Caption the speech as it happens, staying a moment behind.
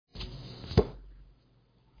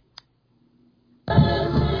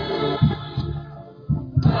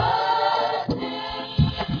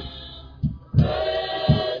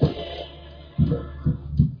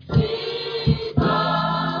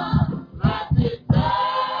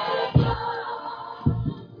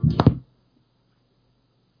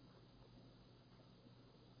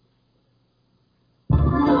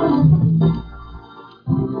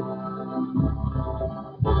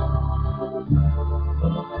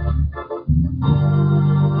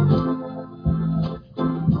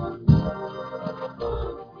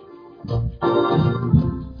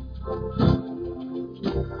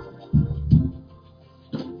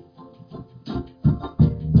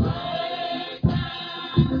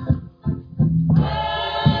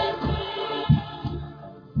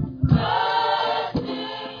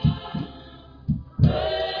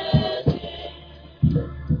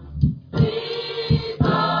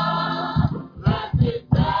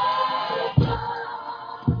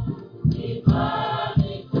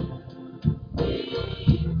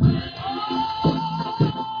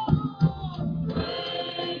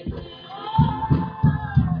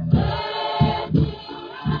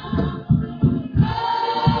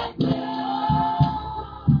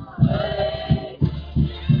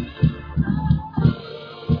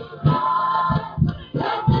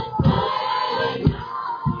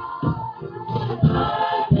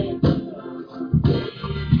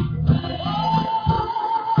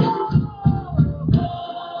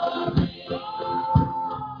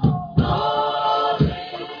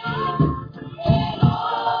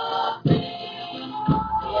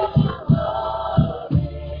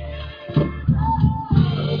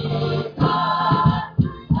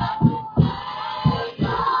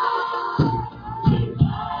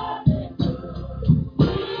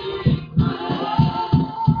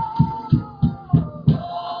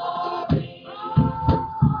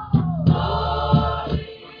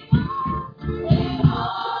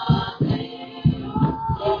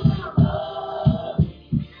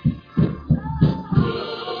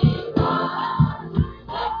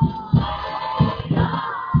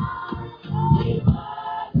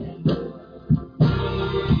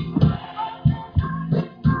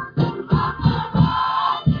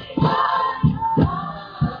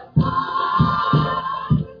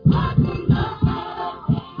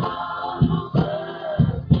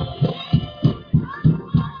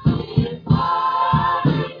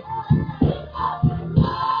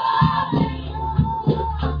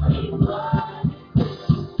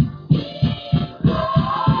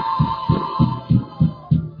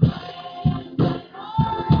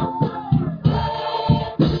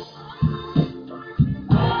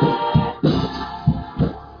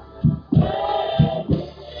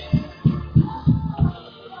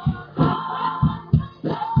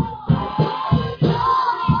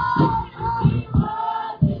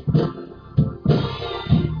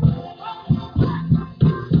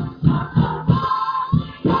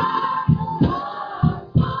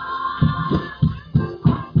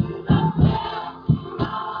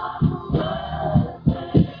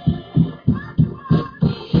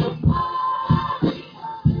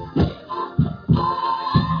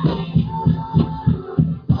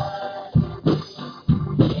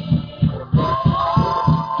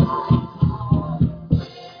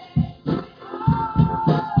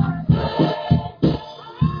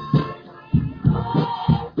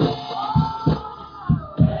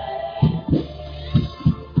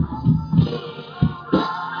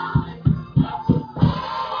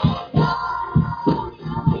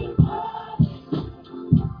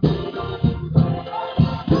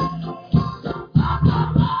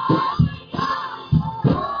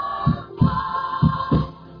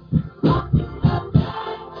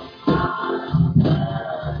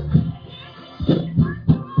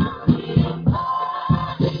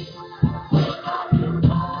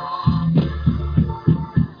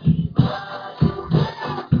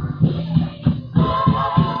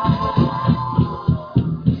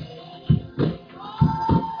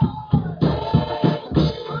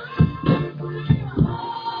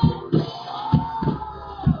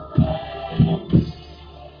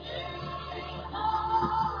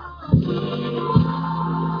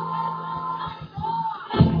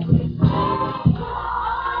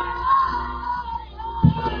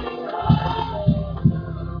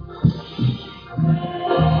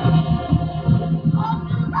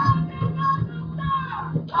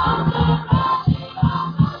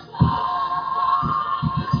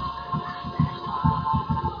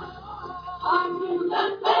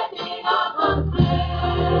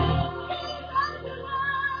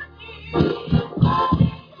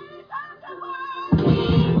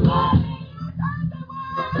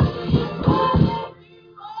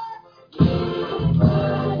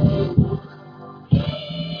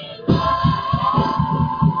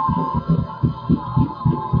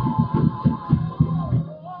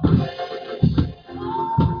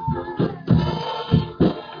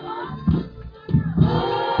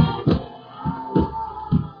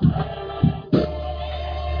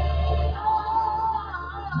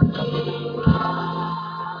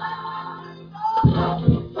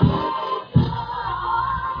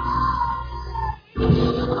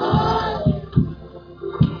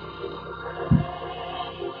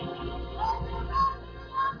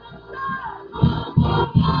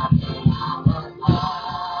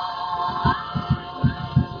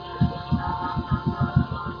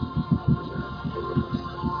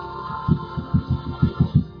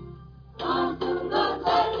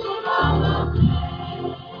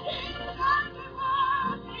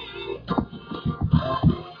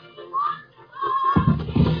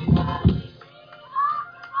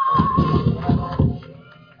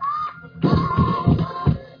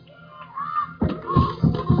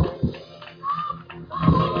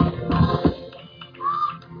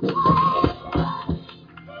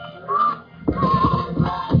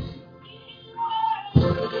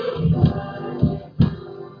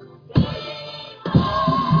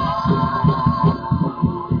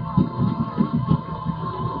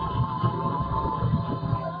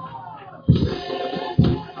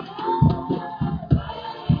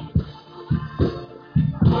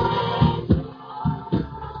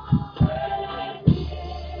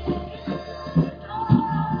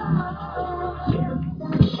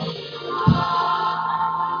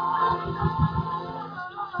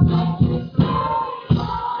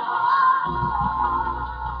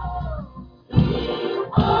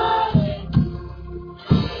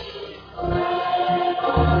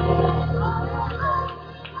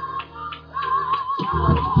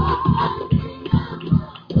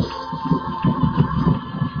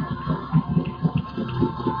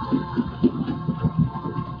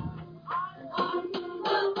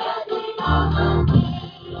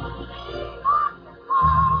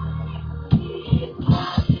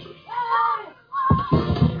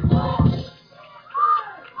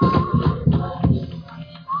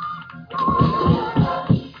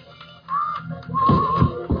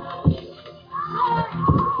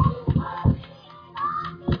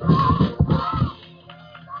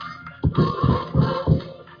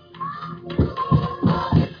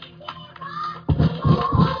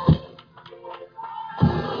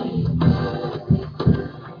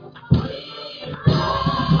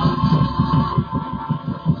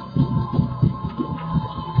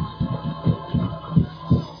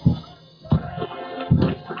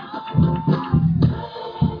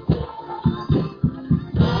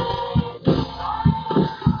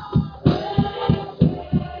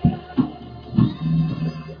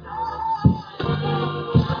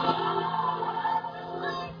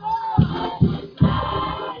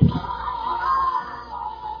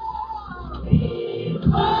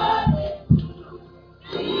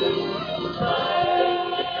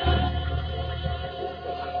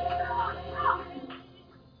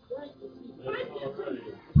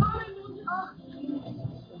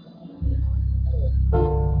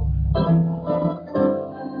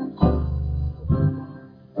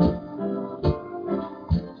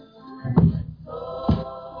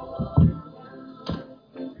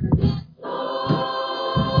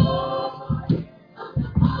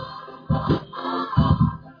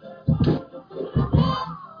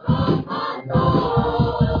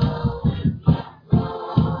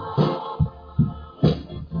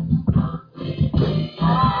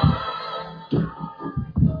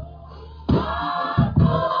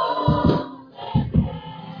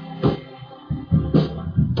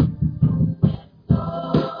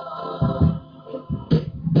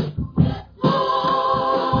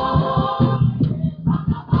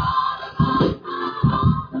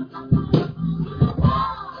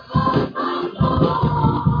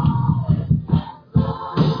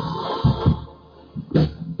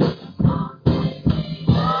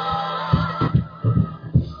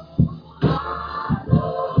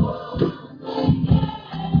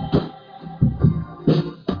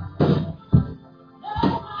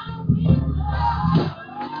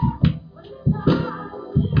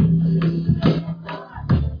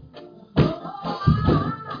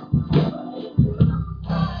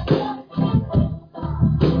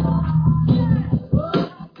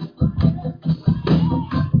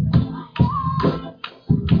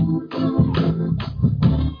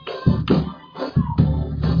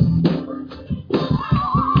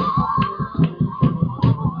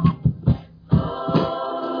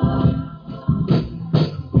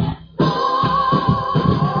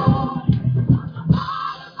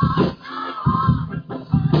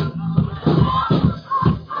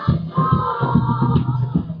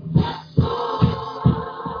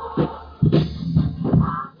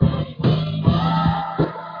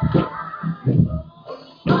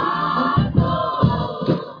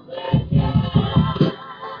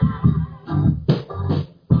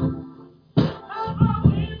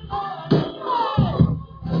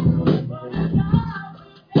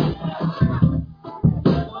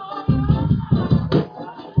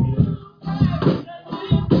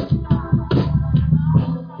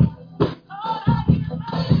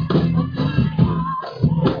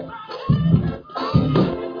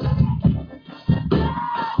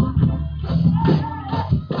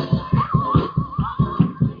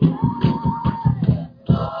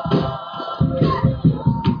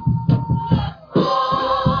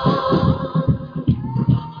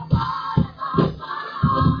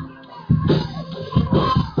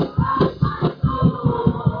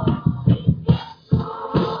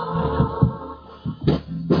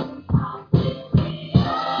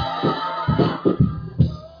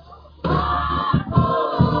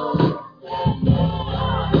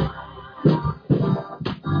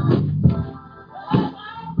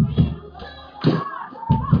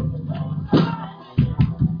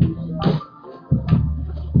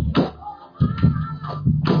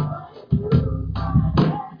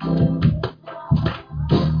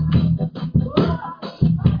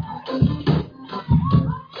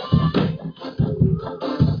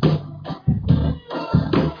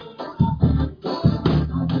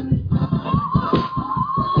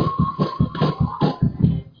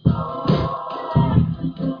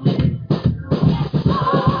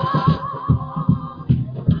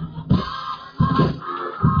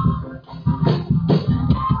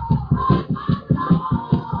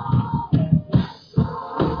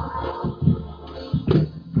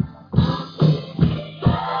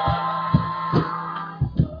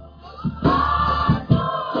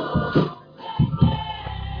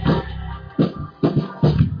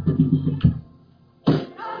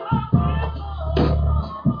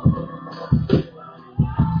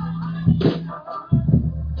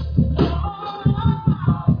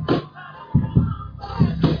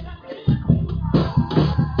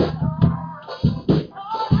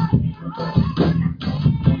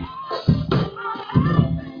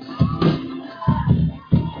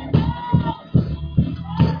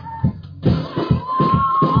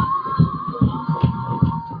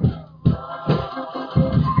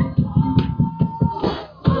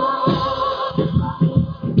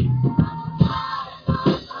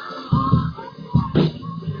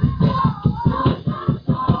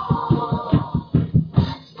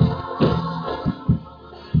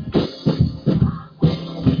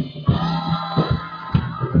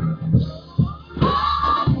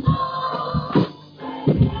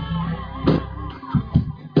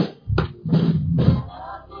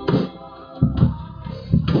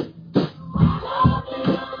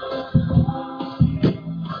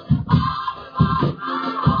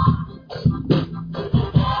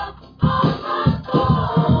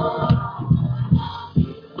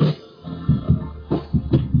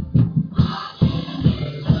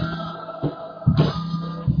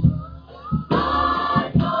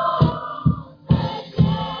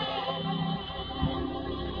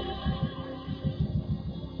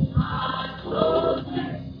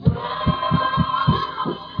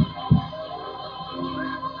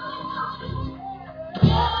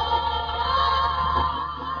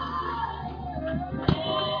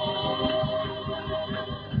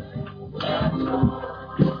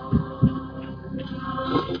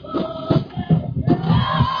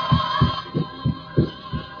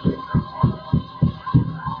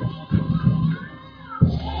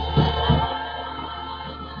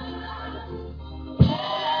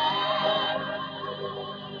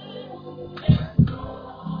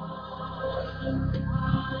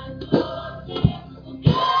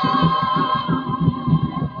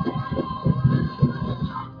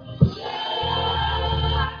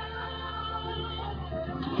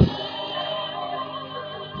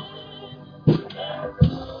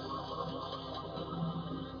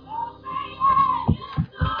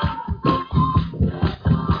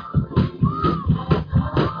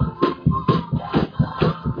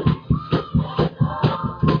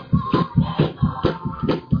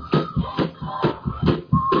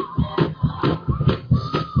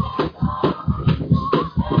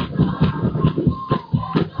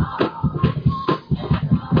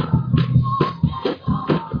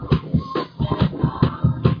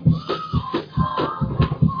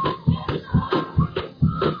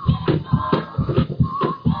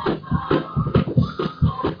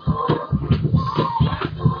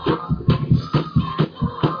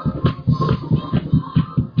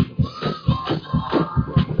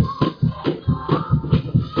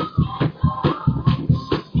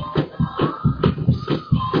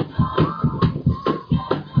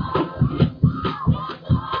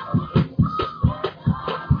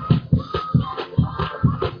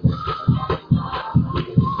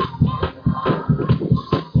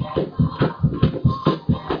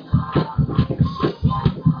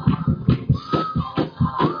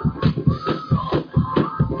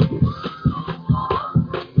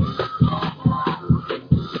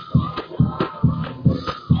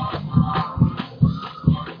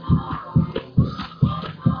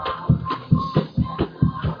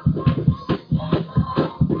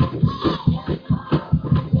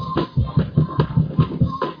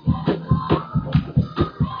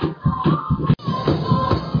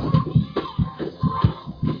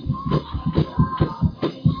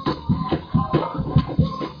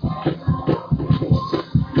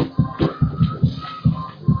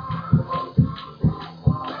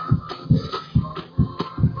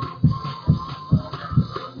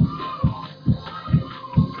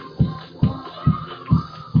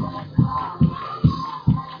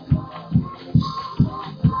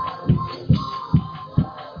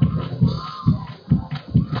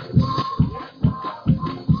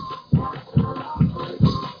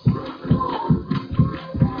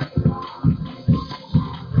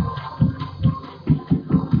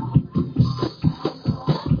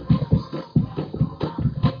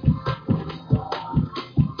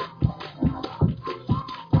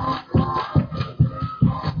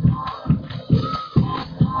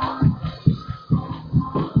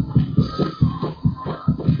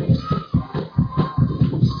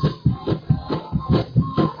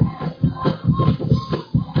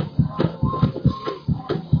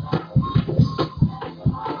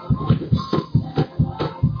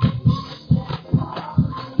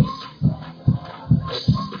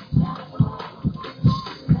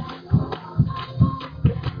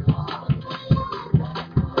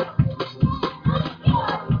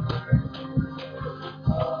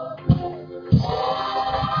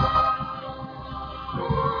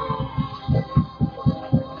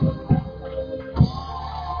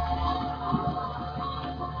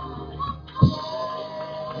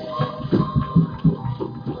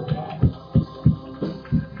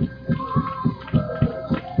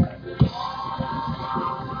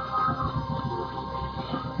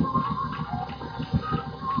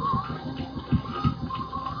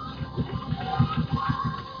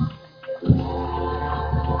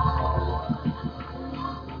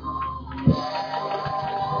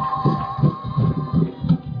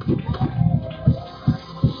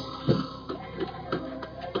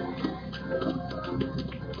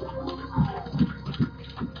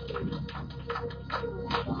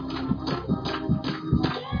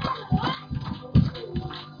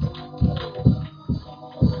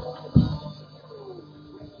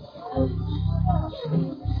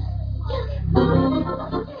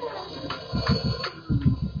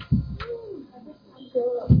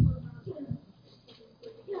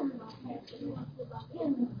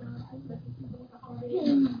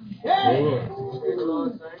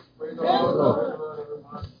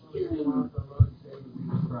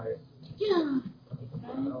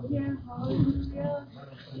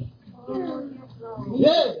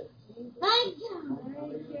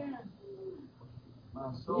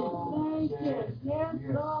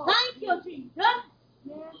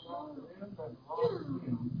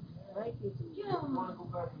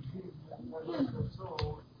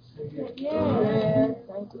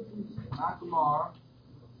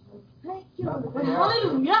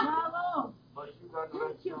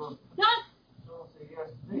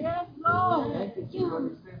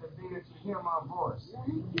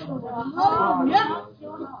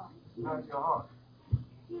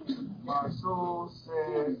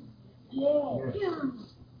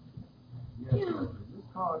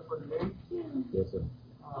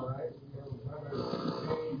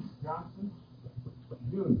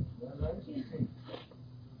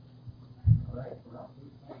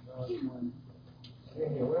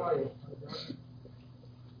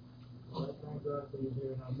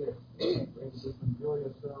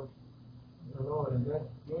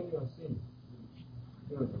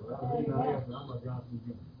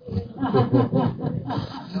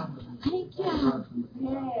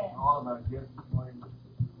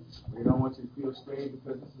We don't want you to feel strange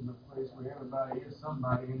because this is a place where everybody is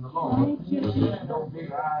somebody in the Lord. No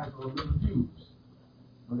big eyes or little Jews.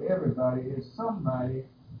 But everybody is somebody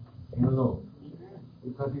in the Lord.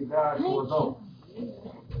 Because he died for us all.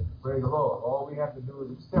 Praise the Lord. All we have to do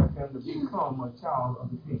is accept him to become a child of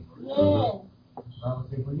the King. Bible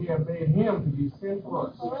says, for he hath made him to be sin for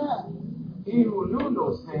us. He who knew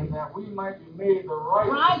no sin, that we might be made the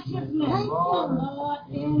righteousness of God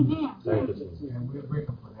in him. And we're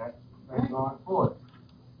grateful for that. Thank God for it.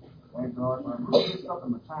 Thank God. I'm really stuck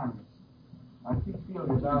in my time. I keep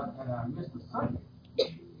feeling about and I missed the Sunday.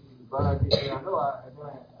 But I know I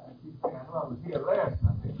was here last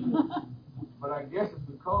Sunday. But I guess it's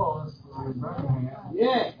because we're in Birmingham.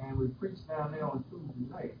 And we preached down there on Tuesday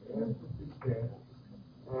night.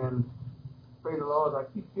 And praise the Lord, I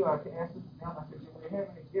keep feeling I can answer this down. I said, did we have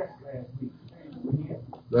any guests last week?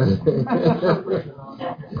 Praise the Lord.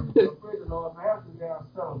 So praise the Lord. Perhaps we got to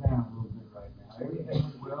settle down a little bit right now. Everything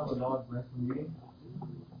went well. The Lord blessed me.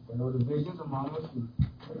 There were divisions among us. And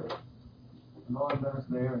the Lord let us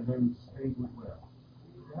there, and then things went well.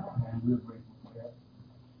 And we're grateful for that.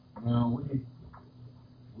 Now,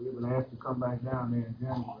 we've been asked to come back down there in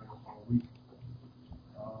January for a week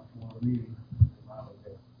for a meeting.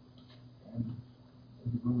 And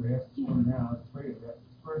we were asked to come down and pray that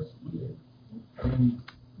first week in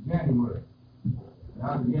January. And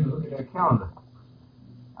I began to look at that calendar.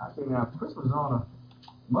 I said, now, if Christmas is on a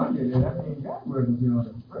Monday, then that means January is going to be on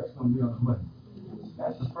the first, going to be on the Monday.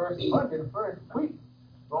 That's the first Monday, the first week,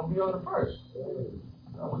 going to be on the first.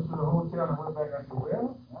 So I went to the hotel and I went back. I said,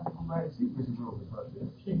 well, I have to go back and see Bishop Rose about this.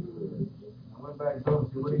 I went back and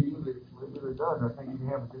told him, what he usually does, I think he can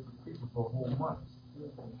have a different preacher for a whole month.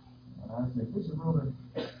 And I said, Bishop Rose,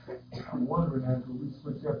 I'm wondering if we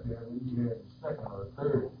switch up there when you have the second or the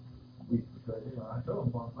third week. Because, I told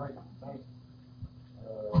him, well, right,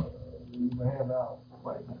 we have our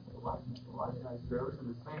white night service, and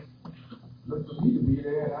the saints look for me to be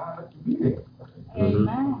there, and I look to be there.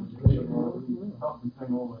 Amen. We talked the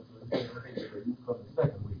thing over, so you come the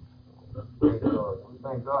second week. Praise the Lord. We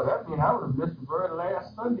thank God. That means I would have missed the very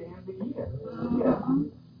last Sunday in the year.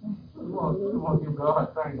 We want to give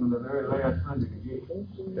God thanks on the very last Sunday of the year.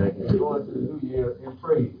 We're going to the new year in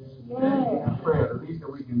praise. And prayer. The least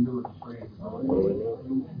that we can do is praise the Lord.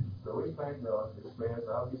 So we thank God for this prayer.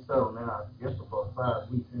 So I'll be settled now, I guess, for 5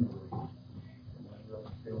 weeks anyway. And I'm going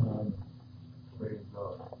to stay home. Praise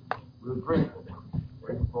God. We're grateful.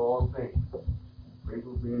 Grateful for all things.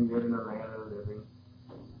 Grateful for being yet in the land of the living.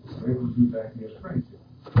 Grateful to be back here at friendship.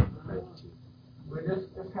 We're just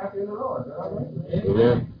happy in the Lord. Is that all right?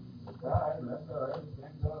 Amen. That's all right.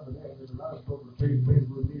 Thank God for that. There's a lot of folks that face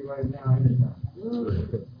with me right now anytime.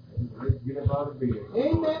 Let's get up out of bed.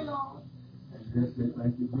 Amen, Lord. And just say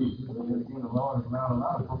thank you, Jesus. And again, the Lord has allowed a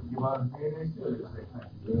lot of folks to give out and pay, and they still didn't say thank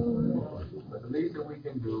you. But the least that we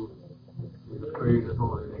can do is to praise His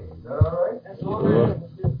holy name. Is that all right? That's all right.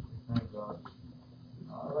 Thank God.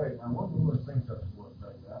 All right. Now, what we're going to sing something for us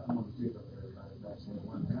right now. I don't want to take up everybody back there at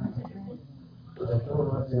one time. But I told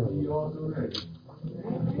him, I said, we all do ready.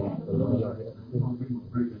 We're going to give them a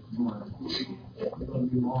break this morning. We're going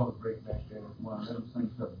to give them all a break back there this morning. Let them sing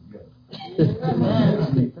something together.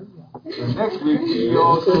 And next week, we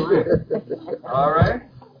all do ready. All right?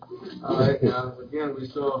 All right. Now, again, we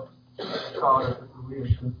saw called us this week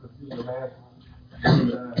since the people last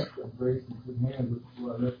embrace and good hands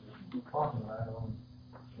before I left the parking lot on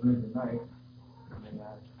Wednesday night. And I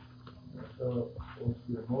saw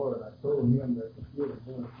Mr. Moore, and I told him that the kid was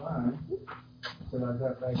doing fine. Until I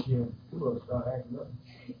got back here and two of them started acting up.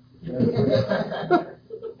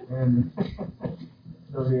 And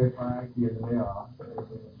so they're fine kids, and they are.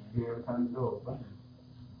 Here every time you go,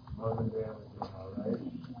 mother and dad was doing all right.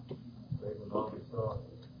 They were all we saw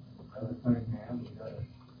Cunningham. We got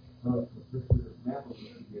another sister that's Naples to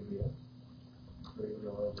give here. We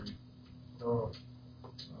saw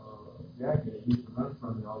Jackie that used to run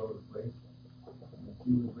from me all over the place. And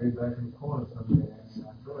she was way back in the corner somewhere. And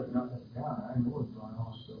I saw her down at the counter. I didn't know what was going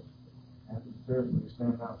on. So after the service, we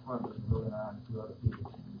stand out front with Bill and I and two other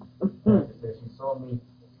people. She saw me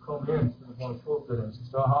come in on the pulpit and she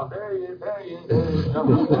saw how there he is, there he is, there he is.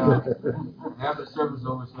 After the service was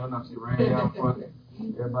over, she ran down front.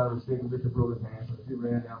 Everybody was shaking Bishop Broder's hand, so she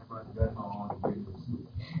ran down front and got her on and gave him a suit.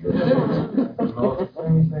 All the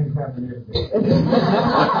same things happen every day.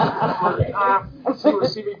 She would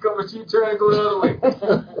see me coming, she'd turn and go the other way.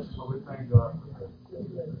 But we thank God for her.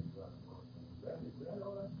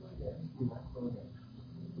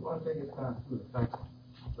 I want to take this time to thank you.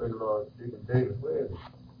 Praise the Lord. Deacon David, where is he?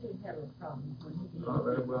 All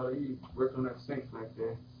right, well, he worked on that sink back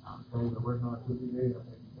there. He's been working on it 2 or 3 days. I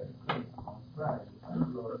think he got it clean on Friday. Thank the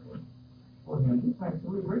Lord for him. We thank you.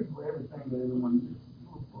 We're grateful for everything that everyone is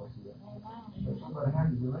doing for us here. But somebody has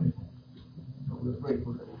to do anything. So we're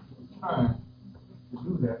grateful that it's time to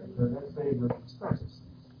do that because that saves us expenses.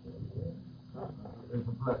 It's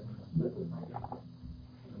a blessing. The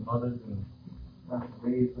mothers and Dr.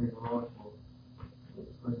 Dave, praise the Lord for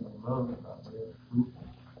expressing their love about their fruit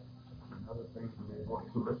and other things that they brought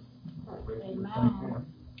to us. Praise them. Thank them.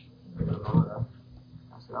 Praise the Lord. I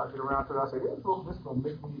said, I'll get around to it. I said, this is going to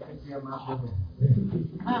make me think I'm not living.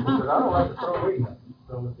 Because I don't like to throw away nothing.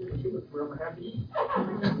 So she was real happy.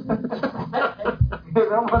 Because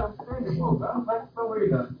I'm not a stingy folk. I don't like to throw away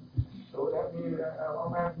nothing. So that means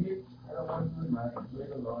I'm happy. I don't want to do my praise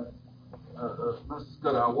the Lord. Mr.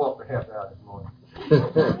 Scudder, I walked a half hour this morning.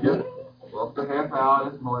 Walked a half hour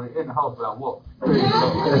this morning in the house, but I walked.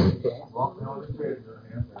 Walking on the treadmill a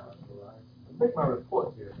half hour. So I make my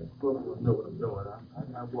report here. The school will know what I'm doing.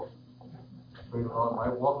 I walk. I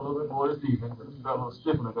might walk a little bit more this evening, but it's got a little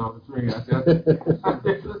stiffening on the tree. I said,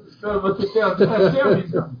 Mr. Scudder, but you tell me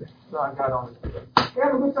something. So I got on the tree.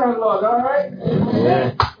 Have a good time, Lord, all right?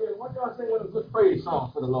 Yeah. What y'all sing with a good praise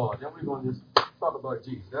song for the Lord? Then we're going to just talk about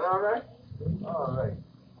Jesus. Is that all right? All right.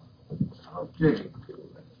 Okay.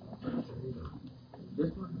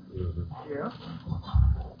 This one? Yeah.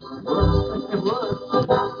 It was.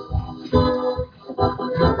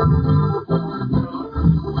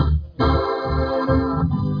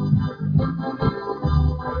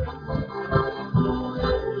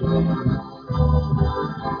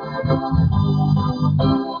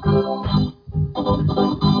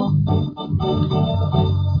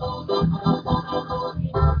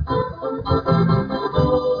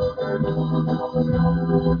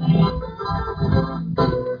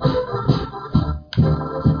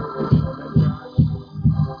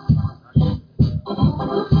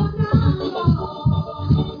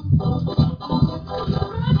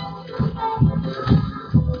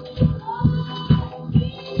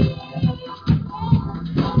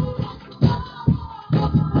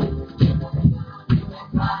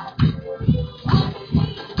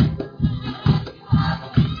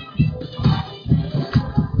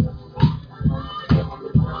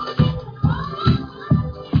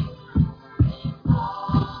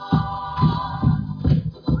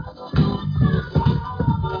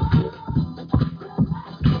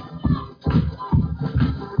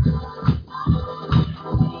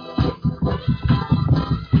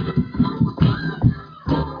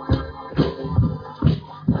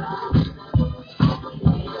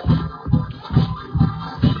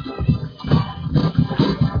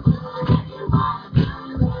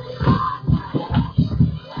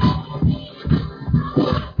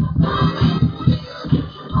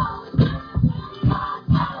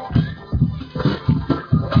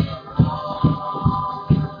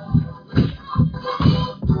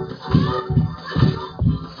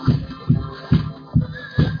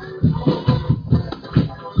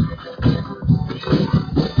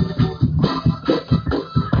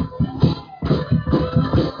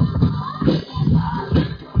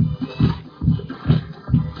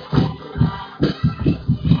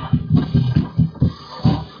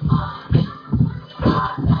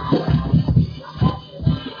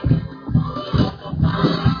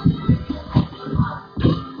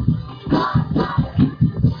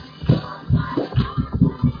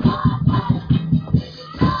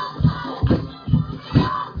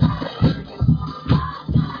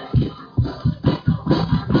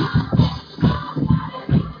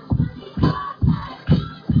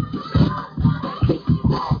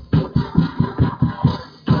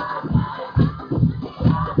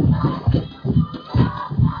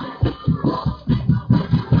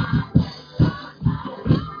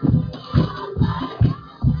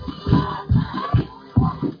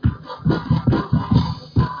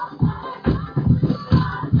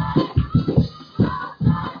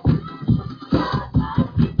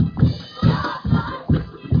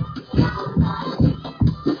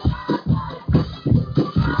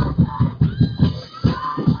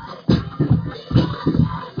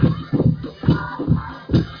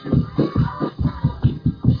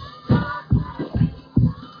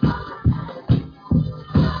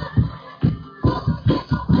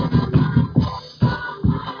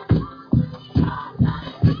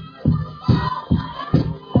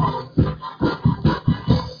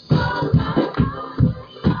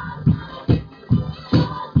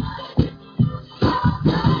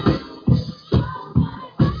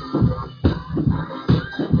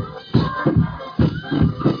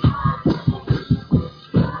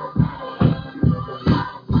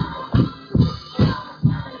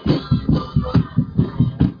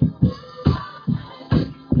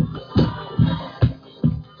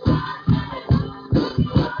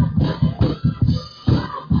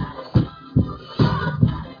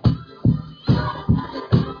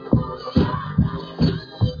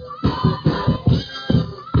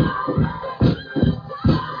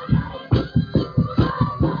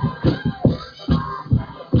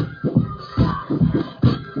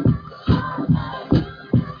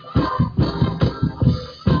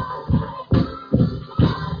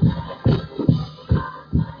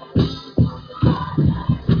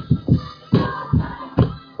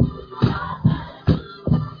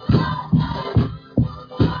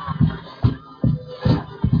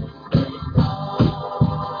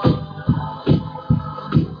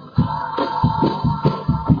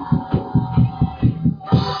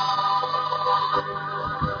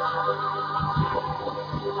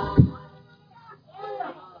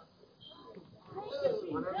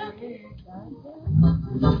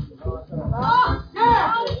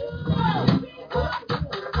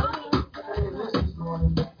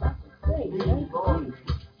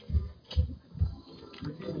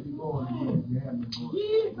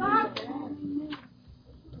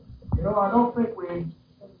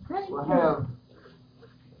 we have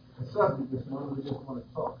a subject this morning. We just want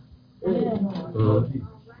to talk.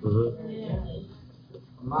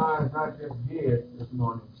 My mind's not just here this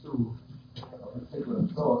morning to a particular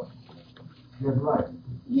thought, just right.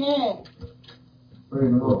 Yeah.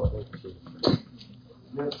 Praise the Lord.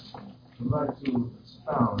 Just like to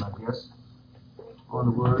expound, I guess, on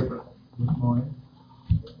the word this morning.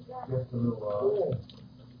 Just a little while.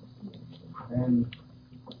 And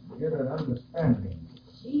get an understanding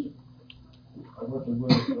of what the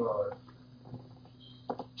word of God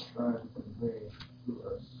is trying to convey to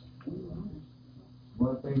us.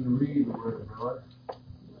 One thing to read the word of God,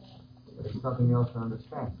 but it's something else to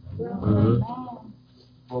understand.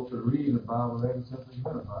 Folks that read the Bible, they can simply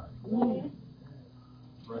identify it.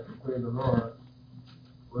 But to praise the Lord,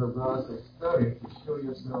 the word of God says, study to show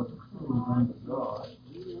yourselves approved unto God,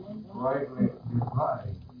 rightly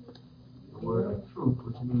dividing the word of truth,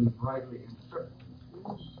 which means rightly interpreting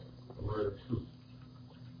the word of truth.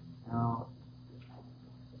 Now,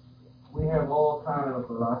 we have all kinds of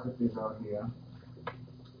philosophies out here.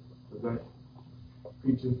 We've got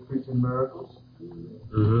preachers preaching miracles,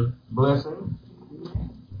 blessings,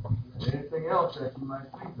 and anything else that you might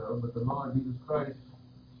think of, but the Lord Jesus Christ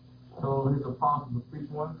told his apostles to preach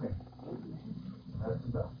one thing. And that's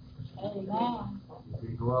the gospel. Amen. If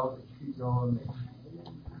we go out and teach all nations,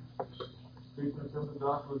 preaching the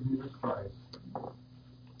gospel of Jesus Christ.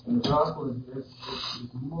 And the gospel is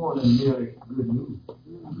more than merely good news.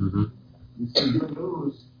 You see, good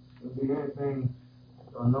news can be anything,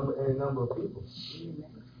 any number of people.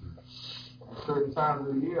 At certain times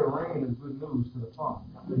of the year, rain is good news to the farm.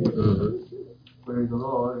 Praise the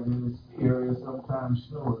Lord. And in the ski area, sometimes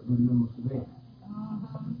snow is good news to them.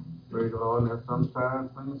 Praise the Lord. And sometimes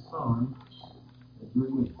when the sun is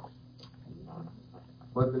good news.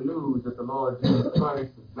 But the news that the Lord Jesus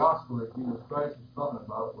Christ, the gospel that Jesus Christ was talking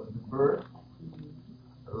about, was the birth,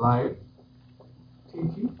 the life,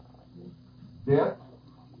 teaching, death,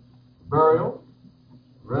 burial,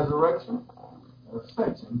 resurrection, and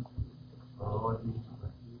ascension of the Lord Jesus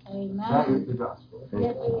Christ. Amen. That is the gospel.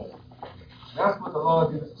 Yes, it is. That's what the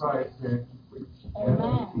Lord Jesus Christ said to preach.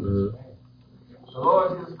 Amen. The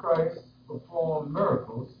Lord Jesus Christ performed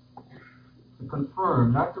miracles to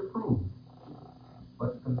confirm, not to prove,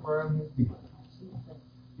 but to confirm his deity.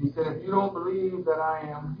 He said, if you don't believe that I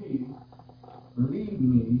am he, believe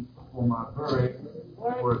me for my very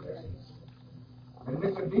works. And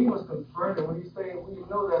Nicodemus confirmed it when he said, we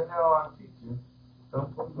know that thou art a teacher,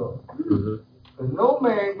 come from God. Because no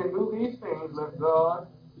man can do these things unless God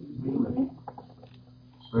be with him.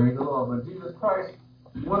 Praise the Lord. But Jesus Christ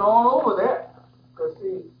went all over that. Because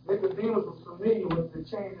see, Nicodemus was familiar with the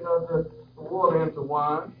changing of the water into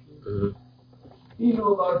wine. He knew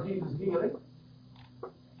about Jesus' healing.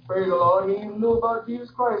 Praise the Lord. He even knew about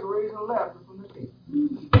Jesus Christ raising Lazarus from the dead.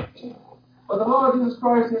 But the Lord Jesus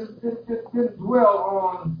Christ didn't dwell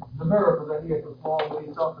on the miracles that he had performed when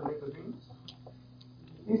he talked to Nicodemus.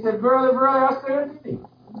 He said, verily, verily, I say unto thee,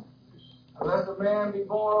 unless a man be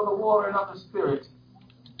born of the water and of the Spirit,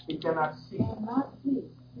 he cannot see the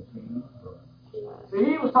kingdom of God. See,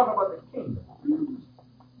 he was talking about the kingdom.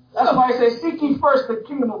 That's why he says, seek ye first the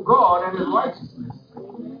kingdom of God and his righteousness,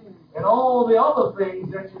 and all the other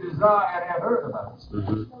things that you desire and have heard about.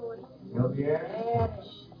 They'll be added.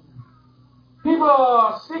 People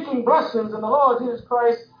are seeking blessings, and the Lord Jesus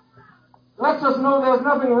Christ lets us know there's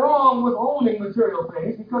nothing wrong with owning material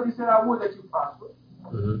things, because he said, I would that you prosper.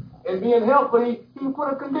 And being health, but he put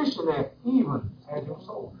a condition there, even as your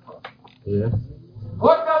soul prospers. Yes.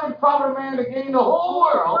 What does it profit a man to gain the whole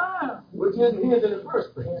world, which isn't his in the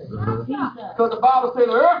first place? Because the Bible says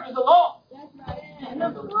the earth is the Lord. And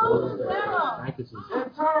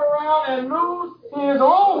turn around and lose his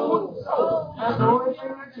own soul. That's the only thing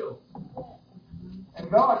that you. And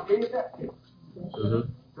God gave that to him.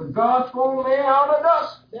 Because God formed man out of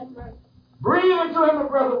dust. Breathed into him the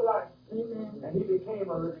breath of life. And he became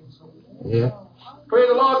a living soul. Yeah. Praise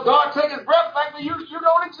the Lord. God take his breath back to you. You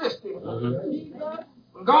don't exist anymore.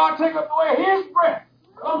 When God take away his breath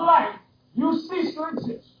of life, you cease to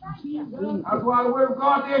exist. That's why the word of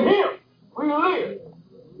God said, him we live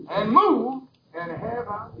and move and have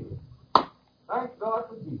our being. Thank God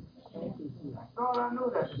for Jesus. Thank God I know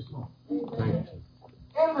that this morning.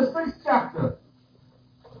 In the 6th chapter,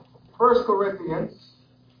 1 Corinthians,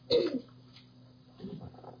 you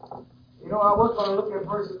know, I was going to look at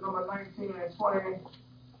verses number 19 and 20,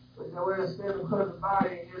 where it says, because the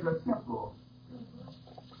body is a temple.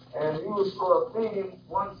 And used for a theme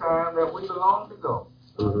one time that we belong to God.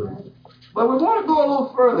 But we want to go a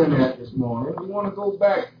little further than that this morning. We want to go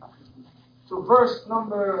back to verse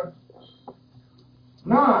number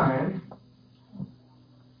 9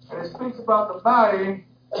 speaks about the body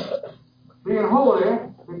being holy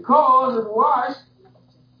because it's washed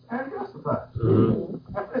and justified.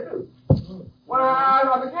 When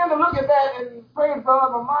I began to look at that, and praise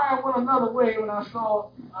God, my mind went another way when I saw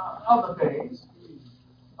other things.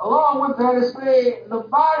 Along with that, it says the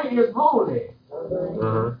body is holy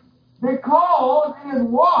because it is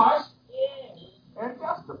washed and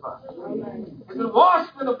justified. It is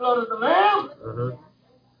washed in the blood of the Lamb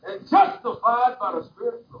and justified by the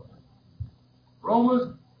Spirit of God.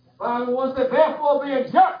 Romans 5:1 says, therefore being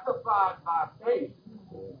justified by faith,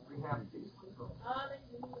 we have peace with God.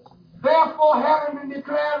 Therefore having been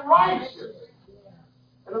declared righteous.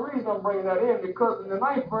 And the reason I'm bringing that in, because in the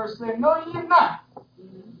 9th verse said, know ye not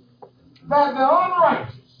that the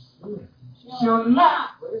unrighteous shall not,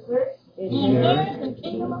 what is it? Inherit the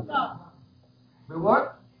kingdom of God. The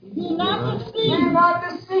what? Be not deceived. Be not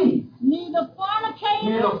deceived. Neither fornicators.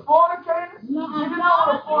 Neither fornicators. No, Do you know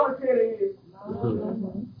what a fornicator is?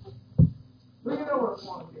 Do you know what a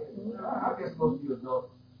fornicator is? I guess most of you adults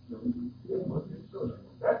know.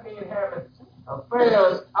 That means having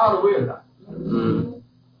affairs out of wedlock.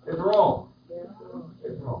 It's wrong.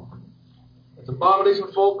 It's wrong. It's abomination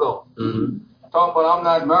before God. Talking about I'm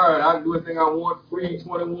not married, I can do anything I want, free,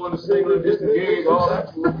 21, single, disengaged, all that.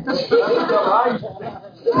 That's the stuff I used to think.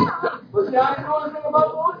 But see, I didn't know anything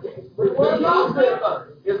about fornication. But what the Bible says about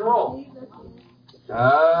it is wrong.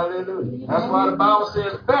 Hallelujah. That's why the Bible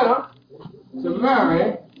says it's better to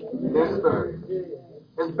marry than to bury.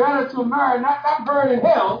 It's better to marry, not burn in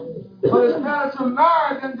hell, but it's better to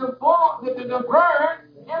marry than to burn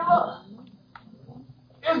in love.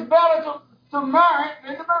 It's better to marry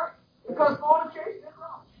than to bury. Because fornication is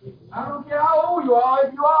wrong. I don't care how old you are,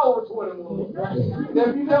 if you are over 21.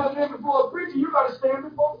 If you never been before a preacher, you got to stand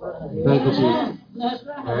before God. Thank you, Jesus. That's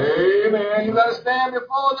right. Amen. You got to stand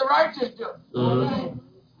before the righteous judge.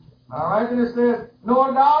 All right, then it says, no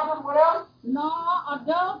adulterers, what else? No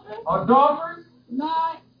adultery. Adulterers. No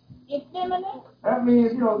effeminate. That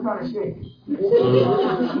means, kind of shaky.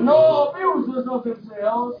 No abusers of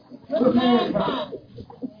themselves. With mankind.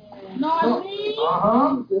 Nor thieves,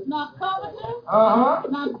 nor covetous,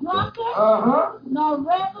 nor drunkards, nor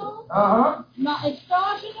rebels, nor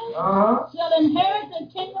extortioners shall inherit the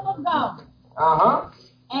kingdom of God.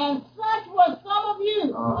 And such were some of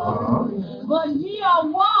you. But ye are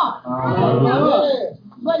washed.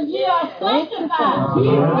 But ye are sanctified.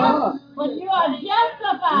 But you are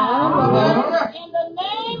justified in the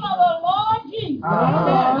name of the Lord Jesus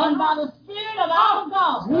and by the Spirit of our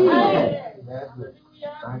God. That's it.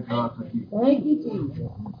 Thank God for you. Thank you, Jesus.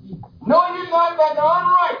 Know ye not that the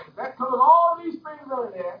unrighteous, that covers all these things over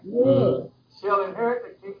there, shall inherit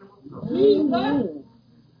the kingdom of God.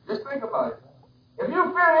 Just think about it. If you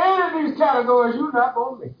fit in any of these categories, you're not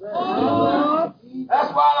going to make it.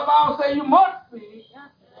 That's why the Bible says you must be,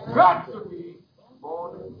 got to be,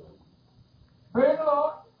 born again. Praise the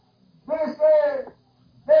Lord. Then it says,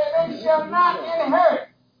 they shall not inherit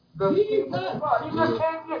the kingdom of God. You just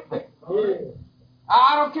can't get there.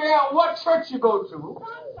 I don't care what church you go to, or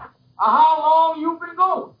how long you've been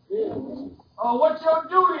going, or what your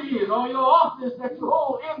duty is, or your office that you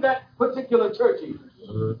hold in that particular church is.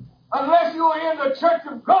 Unless you are in the church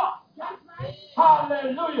of God.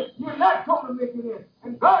 Hallelujah. You're not going to make it in.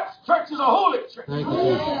 And God's church is a holy church.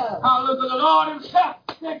 Hallelujah. The Lord himself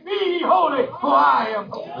said, be ye holy, for I am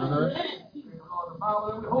holy. The Bible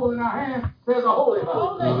that we hold in our hands says a holy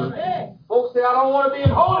Bible. Folks say, I don't want to be in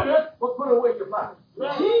holiness, but put away your Bible.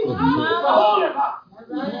 It's a holy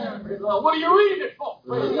Bible. What are you reading it for?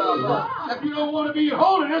 Praise God. If you don't want to be in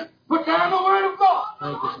holiness, put down the Word of God.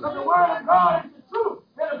 Because the Word of God is the truth.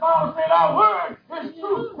 And the Bible said our Word is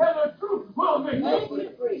truth. And the truth will make you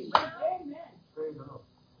free. Praise the Lord.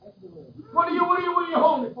 What are you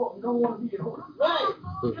holy for? You don't want to be in holy.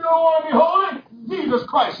 You don't want to be holy? Jesus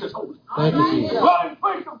Christ is holy. Thank you, Jesus. The dwelling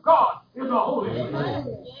place of God is a holy place.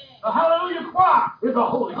 The hallelujah choir is a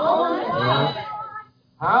holy place.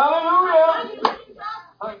 Hallelujah.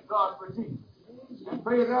 Thank God for Jesus. And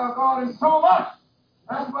praise our God in so much.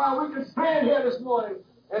 That's why we can stand here this morning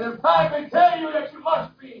and in fact we tell you that you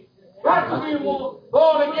must be, got to be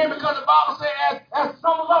born again, because the Bible says as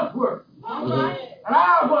some of us were. And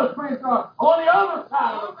I was, praise God, on the other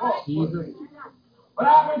side of the cross. But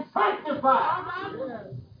I've been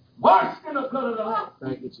sanctified, washed in the blood of the Lamb.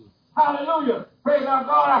 Thank you, Jesus. Hallelujah. Praise our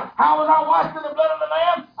God. How was I washed in the blood of the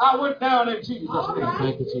Lamb? I went down in Jesus' name.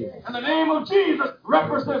 Thank you, Jesus. And the name of Jesus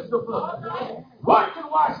represents the blood. What can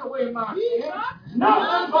wash away my sin?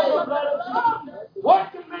 Nothing but the blood of Jesus.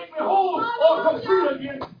 What can make me whole or complete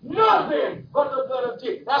again? Nothing but the blood of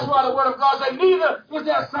Jesus. That's why the word of God said, neither is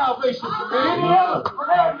there salvation for any other, for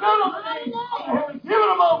there is none of the name under heaven given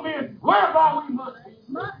among men, whereby we must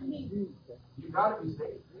be. You got to be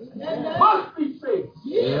saved. Must be saved.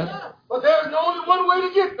 Yeah. But there's only one way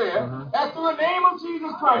to get there. That's through the name of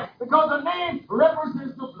Jesus Christ. Because the name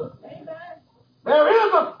represents the blood. There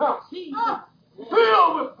is a fountain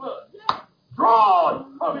filled with blood.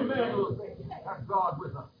 Drawn from Emmanuel's veins. That's God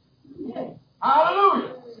with us.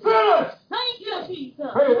 Hallelujah. Sinners. Thank you,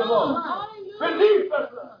 Jesus. Praise the Lord. Beneath the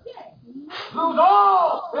blood. Lose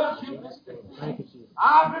all their guilty stains.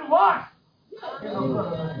 I've been washed in the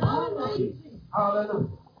blood of the Lamb. Hallelujah.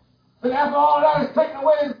 But after all that is taken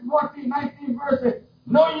away, 14, 19 verse says,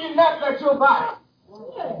 know ye not that your body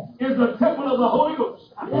is the temple of the Holy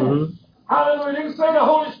Ghost. Hallelujah. It didn't say the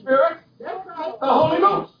Holy Spirit. The Holy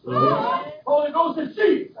Ghost. Holy Ghost is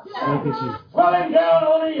Jesus. Dwelling down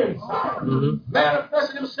on the inside.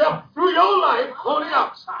 Manifesting himself through your life on the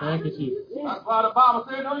outside. That's why the Bible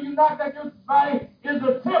says, know you not that your body is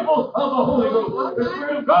the temple of the Holy Ghost. The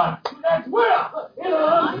Spirit of God that's well in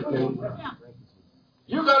us.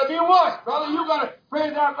 You got to be washed, brother. You got to,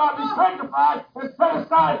 praise our God, be sanctified and set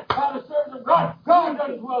aside by the service of God. God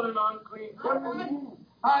doesn't dwell in unclean temple.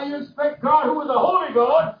 How you expect God, who was a holy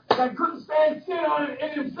God, that couldn't stand sin on it in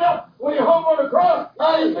himself when he hung on the cross,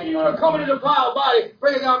 how you think you're going to come into the vile body,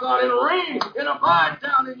 praise our God, and reign and abide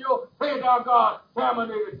down in your, praise our God,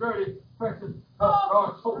 contaminated, dirty, precious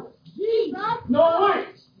God's soul? No way.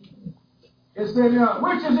 It said,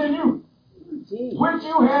 which is in you, which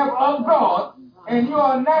you have of God, and you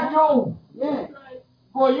are not your own.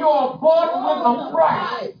 For you are bought with a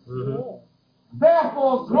price.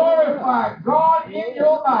 Therefore, glorify God in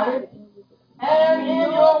your body and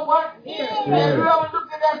in your what? Have you ever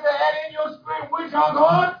looked at that and in your spirit, which are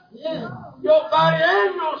God? Your body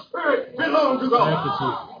and your spirit belong to God.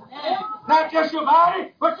 Not just your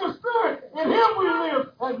body, but your spirit. In him we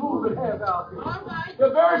live and move and have our being. The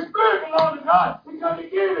very spirit belongs to God because he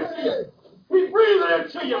gave it to you. He breathed it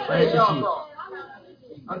into you, praise God.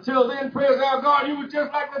 Until then, praise our God, you were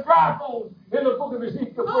just like the dry bones in the book of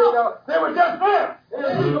Ezekiel. Praise God. They were just there. And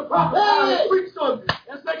Ezekiel prophesied and preached to them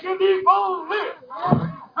and said, can these bones live?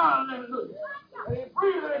 Hallelujah. And he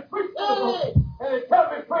breathed and preached to them. And he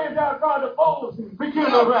kept me, praise our God, the bones begin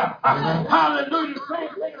to rattle. Hallelujah. The same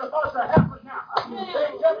thing is about to happen now.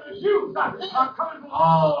 The Jews are coming from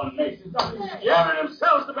all nations. Gathering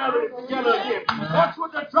themselves together again. That's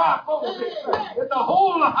what the dry bones is. It's the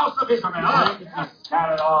whole house of Israel.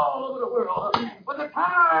 Scattered all over the world. But the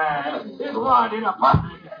time is winding up.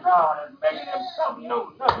 God is making himself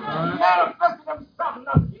known. Manifesting himself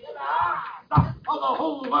known in the eyes of the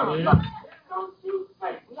whole world. Don't you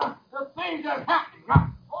think the things that's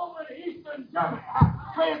happening over in Eastern Germany,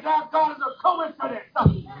 praise our God, is a coincidence.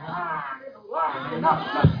 Time is winding up.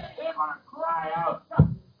 They're going to cry out,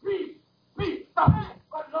 peace, peace.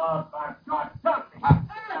 But Lord, my God, tell me,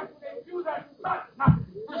 after they do that sudden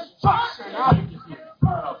destruction,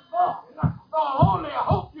 the only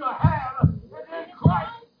hope you have is in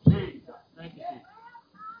Christ Jesus. Thank you.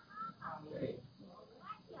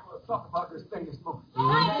 We'll talk about this thing this morning.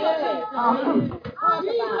 Hallelujah.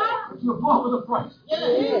 But you're bought with a price.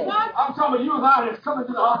 I'm talking about you and I that's coming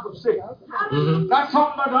to the ark of safety. Not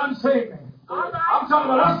talking about the unsaved man. I'm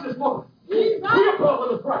talking about us this morning. We're bought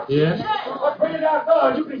with a price. But praise our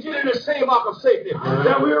God, you can get in the same ark of safety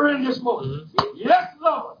that we're in this morning. Yes,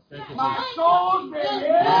 Lord. My soul says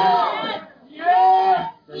yes.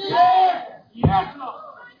 Yes. Yes. Yes, Lord.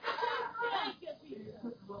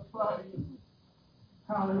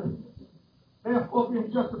 Hallelujah. Therefore,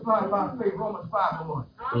 being justified by faith, Romans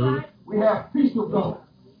 5:1. We have peace with God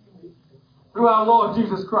through our Lord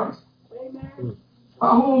Jesus Christ, by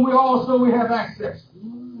whom we have access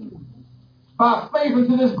by faith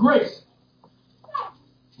into this grace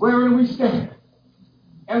wherein we stand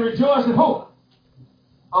and rejoice in hope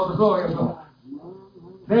of the glory of God.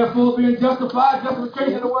 Therefore, being justified,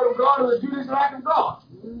 justification of the word of God is the judicial act of God,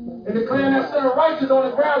 and declaring that sinner righteous on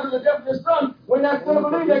the grounds of the death of his son, when that sinner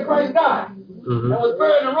believed that Christ died and was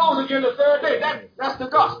buried and rose again the third day. That's the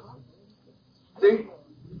gospel. See?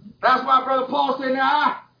 That's why Brother Paul said,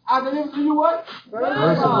 now I deliver to you what?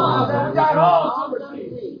 Praise God. That died also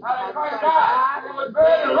received. Christ died and was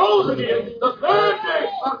buried and rose again the third day,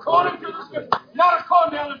 according to the scripture. Not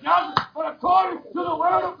according to the Johnson, but according to the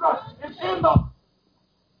word of God. It's in the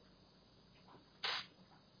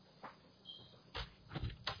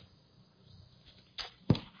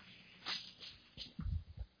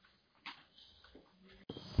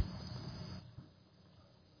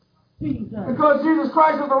Because Jesus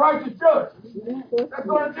Christ is the righteous judge. That's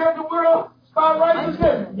going to judge the world by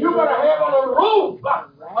righteousness. You're going to have on a robe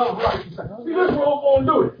of righteousness. See, this robe won't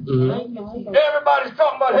do it. Everybody's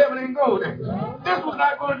talking about heaven ain't going there. This was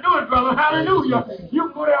not going to do it, brother. Hallelujah. You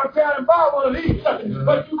can go downtown and buy one of these,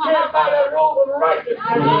 but you can't buy that robe of righteousness.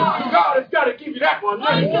 God has got to give you that one.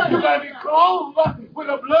 You got to be clothed with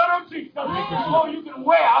the blood of Jesus before you can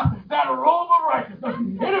wear that robe of righteousness.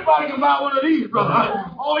 Anybody can buy one of these,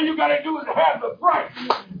 brother. All you got to do is have the price.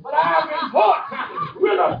 But I have been bought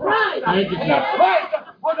with a price. And the price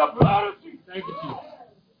was the blood of Jesus. Thank you, Jesus.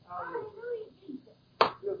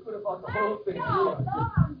 Feel good about the whole thing.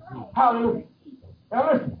 Hallelujah.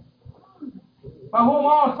 Now listen. By whom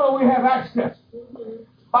also we have access.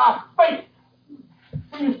 By faith.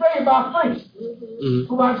 See, you saved by faith.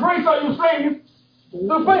 So by grace are you saved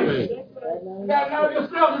through faith. Now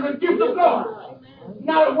yourselves is a gift of God.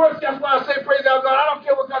 Not a work. That's why I say praise God. I don't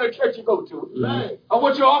care what kind of church you go to. Or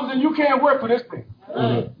what your office is. You can't work for this thing.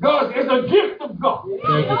 God, it's a gift of God.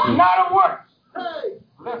 Not a work.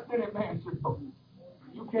 Lest any man should boast.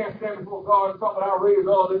 You can't stand before God and talk about I raised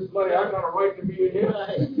all this money. I got a right to be in here.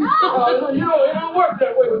 You know, it don't work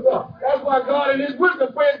that way with God. That's why God in His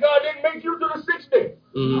wisdom, praise God, didn't make you to the sixth day.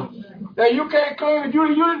 Now you can't claim that you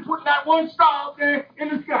didn't put that one star up there in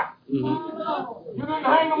the sky. You didn't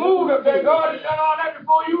hang the moon up there. God has done all that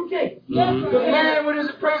before you came. The man with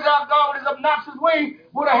his praise out God with his obnoxious ways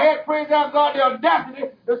would have had praise out God the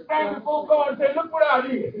audacity to stand before God and say, look what I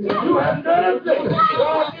did. You haven't done anything.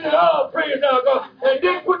 God did it all, praise out God. And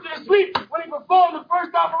didn't put you to sleep when He performed the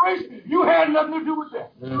first operation. You had nothing to do with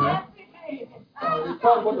that. He's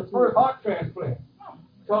talking about the first heart transplant.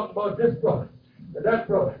 Talking about this brother and that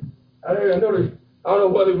brother. I don't know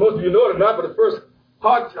whether most of you know it or not, but the first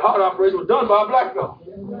heart operation was done by a black guy.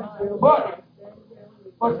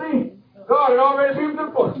 But see, God had already given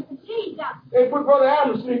them for us. They put Brother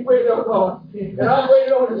Adam to sleep, praise our God, and I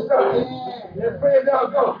waited on the side, and praise our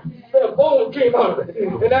God. And a bone came out of it,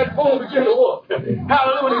 and that bone began to walk.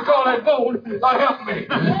 Hallelujah, they call that bone, help me.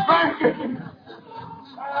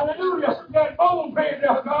 Hallelujah, that bone, praise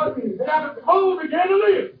our God, and that bone began to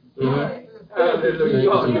live. Hallelujah.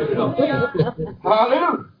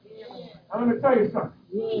 Hallelujah. Now let me tell you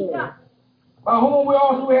something. By whom we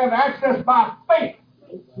also have access by faith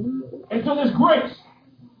into this grace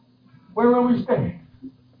wherein we stand.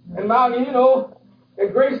 And now,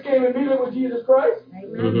 and grace came immediately with Jesus Christ.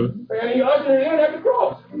 And He ushered it in at the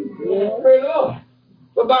cross. Praise the Lord.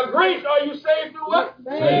 But by grace are you saved through what?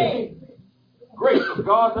 Faith. Grace of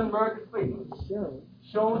God's unmerited favor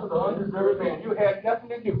shown to the undeserved man. You had nothing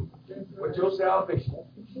to do with your salvation.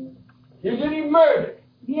 You didn't even merit it.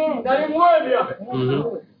 Not even worthy of it.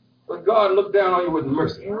 But God looked down on you with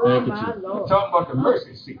mercy. We're talking about the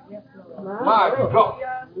mercy seat. My God.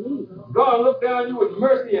 God looked down on you with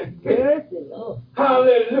mercy and pity.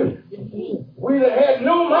 Hallelujah. We that had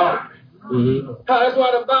no mind. That's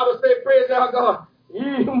why the Bible says, praise our God.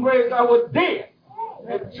 Ye whom praise God was dead.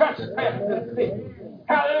 And trespassed and sin.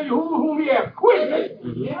 Hallelujah. Whom He had quickened.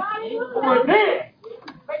 Who were dead.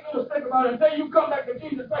 Think about it. Until you come back to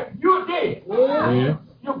Jesus Christ, you're dead.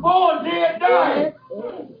 You're born dead, dying.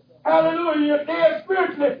 Hallelujah. You're dead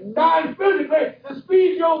spiritually, dying physically to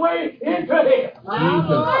speed your way into hell.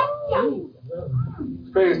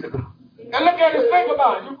 Praise God. And look at it, think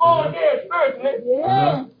about it. You're born dead spiritually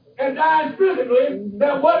and dying physically.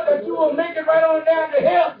 That you will make it right on down to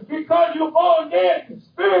hell because you're born dead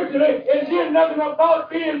spiritually and there's nothing about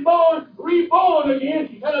being reborn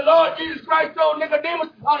again. And the Lord Jesus Christ told Nicodemus,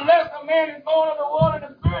 unless a man is born of the water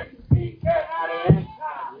and the Spirit, he cannot enter.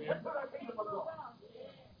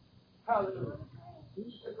 Hallelujah.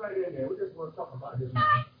 It's right in there. We just want to talk about this.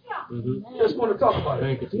 Just want to talk about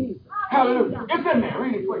it. Thank you. Hallelujah. It's in there.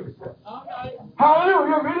 Read it for yourself.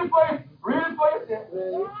 Hallelujah. Read it for yourself.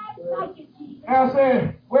 Now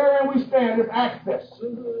saying, wherein we stand is access.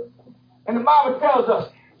 And the Bible tells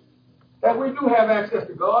us that we do have access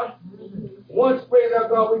to God. Once, praise our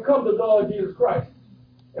God, we come to the Lord Jesus Christ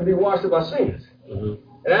and be washed of our sins.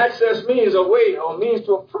 And access means a way or means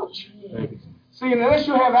to approach. See, unless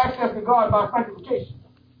you have access to God by sanctification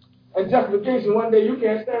and justification, one day you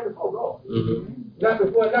can't stand before God. Not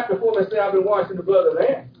before they say, I've been washed in the blood of the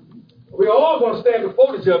Lamb. We are all going to stand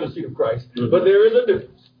before the judgment seat of Christ, but there is a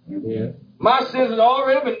difference. My sins have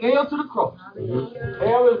already been nailed to the cross.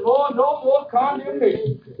 There is no more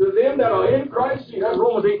condemnation to them that are in Christ Jesus. That's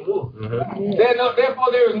Romans 8:1. Therefore,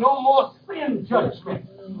 there is no more sin judgment.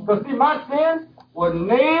 Because see, my sins were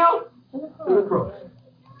nailed to the cross.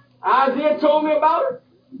 Isaiah told me about it,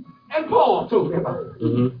 and Paul told me about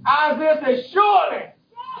it. Isaiah said, surely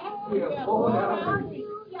we are born out of sin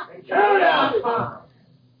and Carry out fire.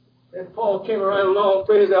 Then Paul came right along,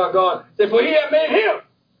 praise our God, said, for he had made him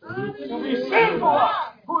to be sin for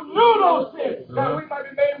us, who knew those sins, that we might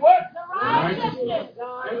be made what? The righteousness.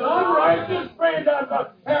 And the unrighteous, praise our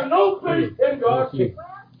God, have no place in God's kingdom.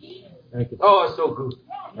 Oh, it's so good.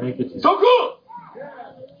 Thank you, Jesus. So good.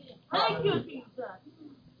 Thank you, Jesus.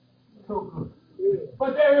 So good.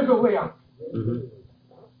 But there is a way out.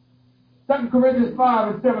 2 Corinthians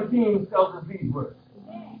 5 and 17 tells us these words.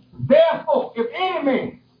 Therefore, if any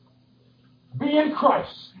man be in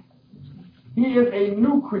Christ, he is a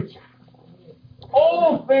new creature.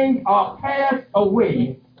 All things are passed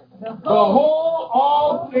away. Behold,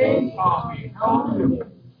 all things are become new.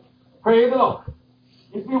 Praise the Lord.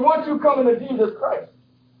 You see, once you come into Jesus Christ,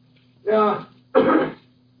 I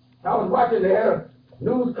was watching, they had a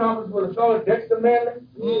news conference with a fellow, Dexter Manley.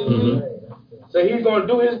 So he's going to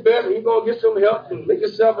do his best, and he's going to get some help and make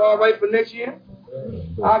himself all right for next year.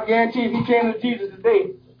 I guarantee if he came to Jesus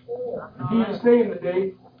today, if Jesus saved him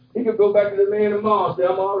today, he could go back to the man tomorrow and say,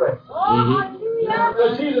 I'm all right.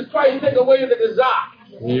 Because Jesus Christ take away the desire.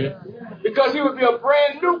 Because he would be a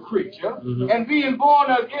brand new creature, and being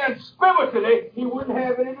born again spiritually, he wouldn't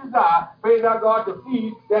have any desire, praise our God, to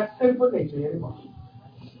feed that sinful nature anymore.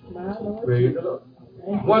 Praise the Lord.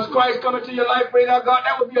 Once Christ comes into your life, praise our God,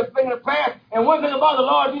 that would be a thing of the past. And one thing about the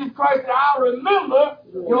Lord Jesus Christ, that I'll remember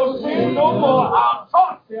your sins no more. I'll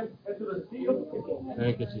toss them into the sea of forgiveness.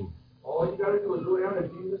 Thank you, Jesus. All you got to do is go down in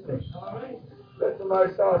Jesus' name. Let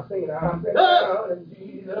somebody start singing. I've been down in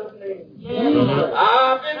Jesus' name.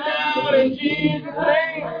 I've been down in Jesus'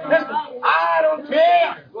 name. Listen, I don't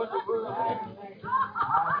care what the world says.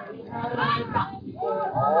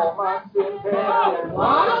 All my sins have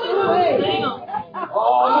washed away.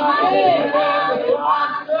 All my sins have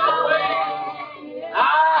washed away. I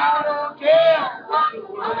don't care what the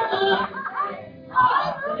world says.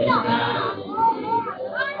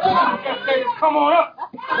 Come on up.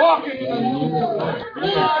 Walk in the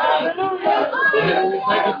Hallelujah.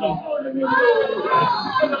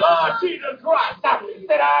 And the Lord Jesus Christ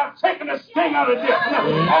said, I've taken the sting out of death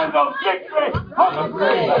and the victory of the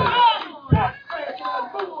grave.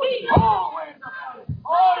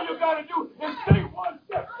 All you got to do is take one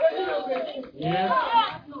step.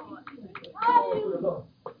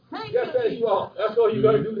 Yes, that's you all. That's all you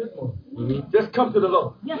got to do this morning. Just come to the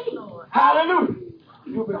Lord. Yes, Lord. Hallelujah.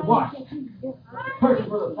 You've been washed. Purchased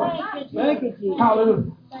for the price. Thank you, Jesus.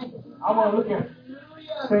 Hallelujah. I want to look at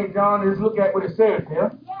St. John. Just look at what it says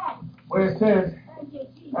here. Where it says,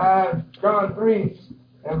 John 3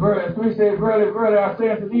 and verse 3 says, Verily, verily, I say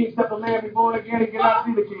unto thee, except a man be born again, he cannot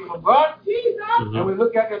see the kingdom of God. And we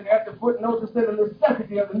look at the footnote that says the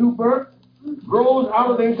necessity of the new birth grows out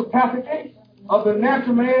of the incapacity of the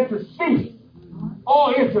natural man to see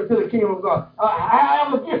or enter to the kingdom of God. I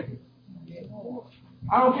am a gift.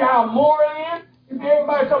 I don't care how moral it is. If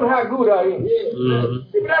everybody tell me how good I am.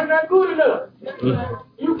 See, but that's not good enough.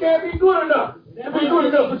 You can't be good enough to be good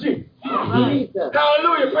enough for Jesus.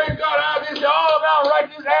 Hallelujah. Praise God. I just say all about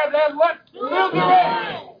righteousness as what? Filthy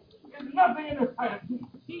rags. There's nothing in this sight of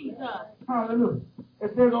Jesus. Hallelujah.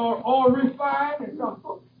 It says all refined and some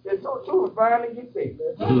folks. It's so true refined and get saved.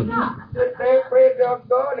 Just say praise God.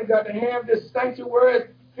 They got to have this sanctuary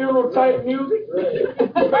funeral type music. Praise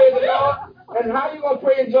the Lord. And how you going to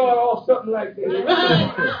praise God off something like this?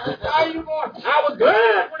 How you going to? I was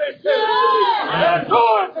glad when they said it to me. They're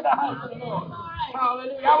going to the house of the Lord.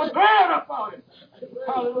 Hallelujah. I was glad about it.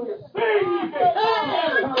 Hallelujah. Sing ye gates.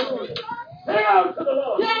 Hallelujah. Sing out to the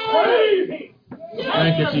Lord. Praise Him.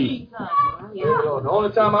 Thank you, Jesus. The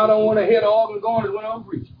only time I don't want to hear the organ going is when I'm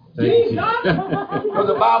preaching. Because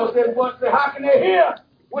the Bible says, how can they hear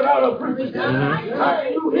without a preacher? How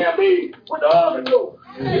can you hear me with the organ going?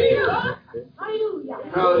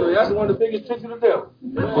 Hallelujah. That's one of the biggest tricks of the devil.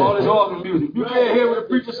 All this organ music. You can't hear what the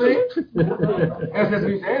preacher says. That's just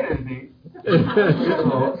he's saying anything.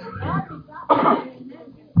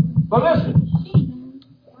 But listen.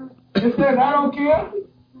 It says, I don't care.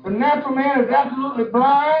 The natural man is absolutely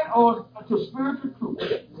blind or to spiritual truth.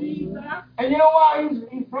 And you know why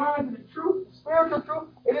he's blind to the truth? Spiritual truth?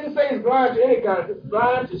 It didn't say he's blind to any kind of truth. He's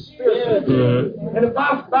blind to spiritual truth. And the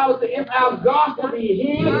Bible says, if our gospel be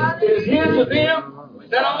hid, it is hid to them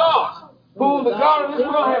that are lost. Whom the God of this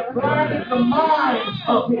world has blinded the minds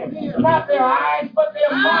of him. Not their eyes, but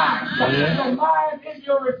their minds. Your mind is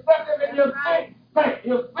your receptive and your think.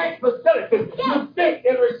 You think facilities. You think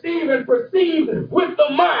and receive and perceive with the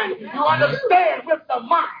mind. You understand with the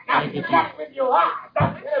mind, not with your eyes.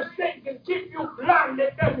 If sin can keep you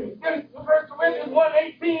blinded, then 1 Corinthians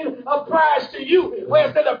 1:18 applies to you. Where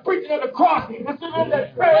it says the preaching of the cross is in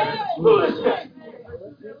that prayer foolishness.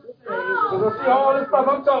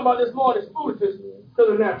 I'm talking about this morning is foolishness to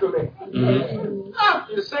the natural man.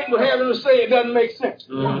 The Satan will have them to say it doesn't make sense.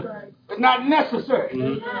 It's not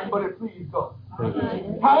necessary, but it pleases God.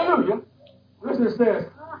 Hallelujah. Listen, it says,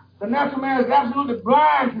 the natural man is absolutely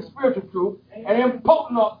blind to spiritual truth and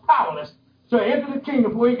impotent or powerless to enter the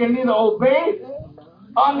kingdom, for he can neither obey,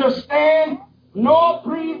 understand, nor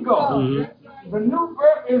please God. The new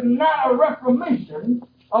birth is not a reformation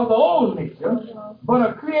of the old nature, but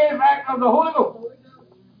a creative act of the Holy Ghost.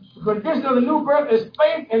 The condition of the new birth is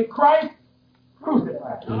faith in Christ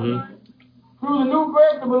crucified. Through the new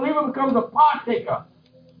birth, the believer becomes a partaker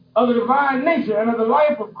of the divine nature and of the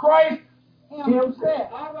life of Christ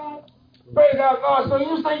himself. Praise our God. So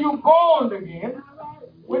you say you're born again.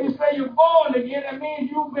 When you say you're born again, that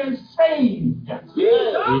means you've been saved.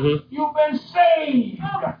 You've been saved.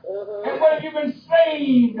 And what have you been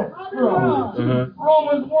saved from?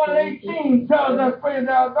 Romans 1:18 tells us, praise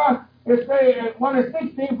our God, it says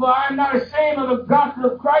 1:16, for I am not ashamed of the gospel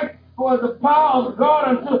of Christ, for the power of God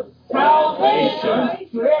unto salvation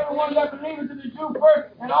to everyone that believes, to the Jew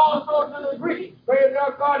first and also to the Greek. Praise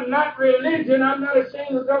our God, not religion. I'm not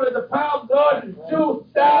ashamed of God, the power of God to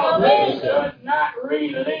salvation, not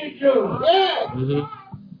religion.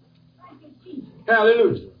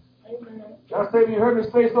 Hallelujah. I say, you heard me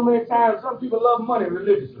say so many times, some people love money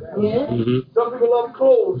religiously. Some people love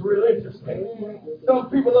clothes religiously. Some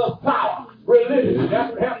people love power religiously.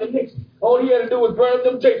 That's what happened to Nixon. All he had to do was burn up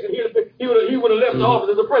them tapes and he would have left the office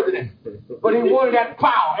as a president. But he wanted that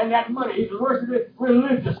power and that money. He worshipped it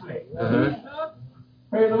religiously.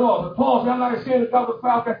 Praise the Lord. But Paul said, I'm not ashamed to talk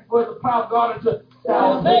about the power of God into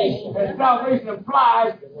salvation. And salvation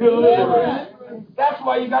implies deliverance. That's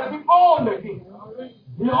why you got to be born again.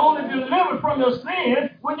 You're only delivered from your sin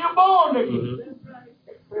when you're born again.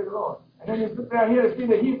 Praise the Lord. And then you sit down here to see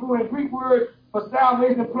the Hebrew and Greek word for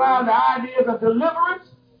salvation implying the ideas of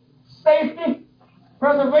deliverance, safety,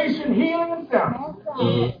 preservation, healing, and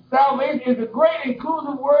salvation. Salvation is the great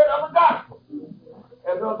inclusive word of the gospel.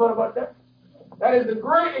 Have you ever thought about that? That is the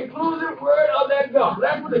great inclusive word of that gospel.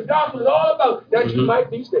 That's what the gospel is all about, that you might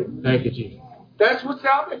be saved. Thank you, Jesus. That's what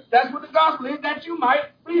salvation, that's what the gospel is, that you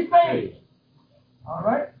might be saved. All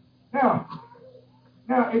right? Now,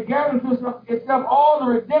 it gathers to itself all the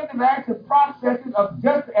redemptive acts and processes of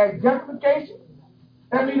justification.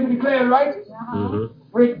 That means to be declared righteous.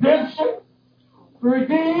 Redemption. To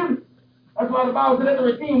redeem. That's why the Bible said that the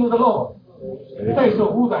redeemed was the Lord. Say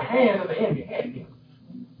so, who the hand of the enemy had him.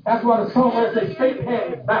 That's why the songwriter says Satan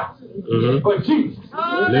had him bound. But Jesus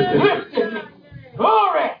lifted me.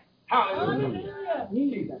 Glory.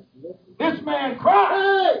 Hallelujah. This man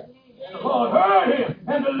cried. And the Lord heard him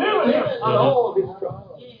and delivered him out of all his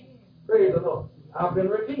troubles. Praise the Lord. I've been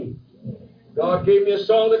redeemed. God gave me a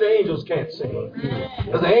song that the angels can't sing.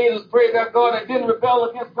 Because the angels, praise that God, that didn't rebel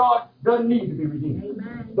against God doesn't need to be redeemed.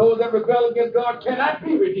 Those that rebel against God cannot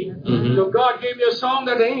be redeemed. So God gave me a song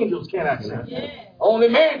that the angels cannot sing. Only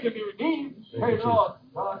man can be redeemed. Praise the Lord.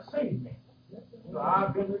 God saved me. So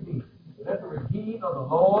I've been redeemed. Let the redeemed of the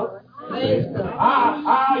Lord. You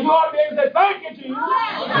ought to be able to say, thank you, Jesus.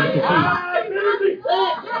 I've been redeemed.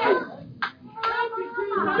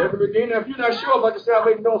 Let the redeemed. If you're not sure about your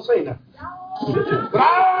salvation, don't say nothing. But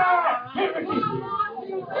I've been redeemed.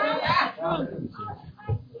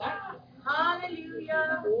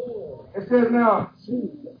 Hallelujah. It says now,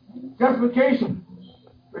 justification,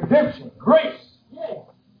 redemption, grace,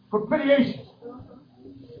 propitiation,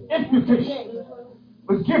 imputation,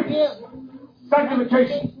 forgiveness,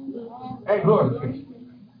 sanctification, and glorification.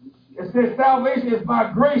 It says salvation is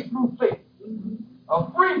by grace through faith,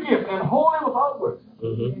 a free gift and wholly without works.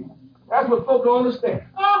 That's what folk don't understand.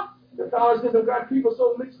 The Bible says they've got people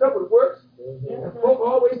so mixed up with works. And folk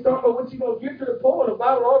always talk about what you're going to give to the poor. And the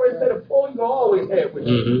Bible always said the poor you're going to always have with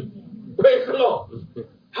you. Praise the Lord.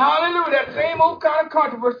 Hallelujah. That same old kind of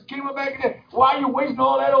controversy came up back in there. Why are you wasting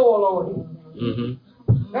all that oil on him?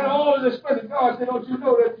 That oil is expensive. God said, don't you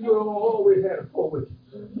know that you don't always have the poor with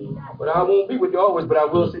you? But I won't be with you always, but I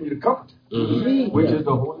will send you the comfort, which is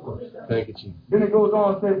the Holy Ghost. Thank you, Jesus. Then it goes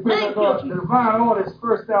on and says, praise God, the divine order is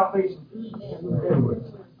first salvation.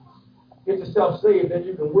 Get yourself saved, then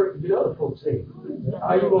you can work to get other folks saved.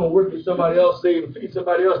 How you going to work to get somebody else saved and feed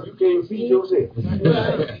somebody else? You can't even feed yourself.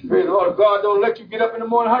 Praise the Lord. If God don't let you get up in the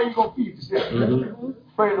morning, how you going to feed yourself?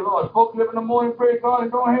 Praise the Lord. Folks get up in the morning, praise God,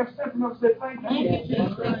 and don't have sense enough to say thank you.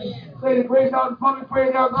 Say the grace out in public,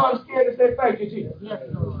 praise out God, and scared to say thank you, Jesus.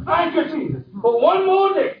 Thank you, Jesus. For one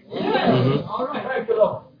more day. All right. Thank you,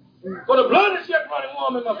 Lord. For the blood is yet running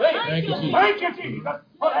warm in my veins. Thank you, Jesus. Thank you, Jesus.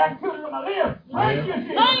 For the activity of my limbs. Thank you,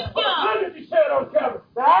 Jesus. For the blood that you shed on Calvary,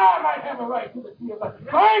 that I might have a right to the tree of life.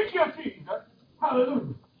 Thank you, Jesus.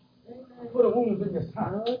 Hallelujah.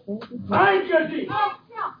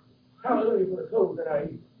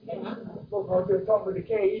 but they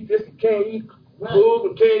can't eat this, and can't eat food,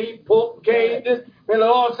 and can't eat pork, and can't eat this. And the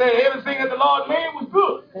Lord said everything that the Lord made was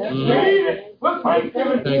good. They eat it with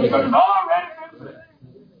thanksgiving because it's already been blessed.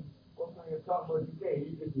 One thing you're talking about, you can't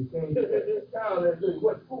eat this, you can't eat that. Hallelujah.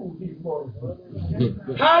 What food do you want?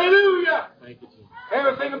 Hallelujah.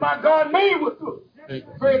 Everything about God made was good.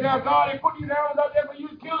 Praise God, God ain't put these animals out there for you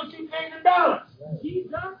to kill and keep things in balance.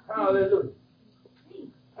 Hallelujah.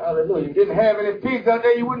 Hallelujah. You didn't have any pigs out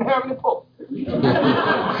there, you wouldn't have any pork. If you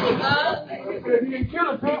didn't kill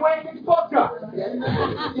a pig, why ain't you get pork chop?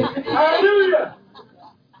 Hallelujah.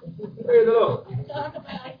 Praise the Lord.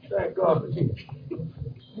 Thank God for Jesus.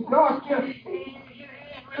 God still,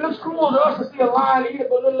 it looks cool to us to see a lion eat a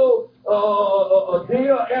little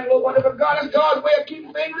deer, antelope, whatever. God, that's God's way of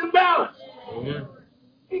keeping things in balance.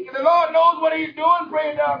 The Lord knows what He's doing.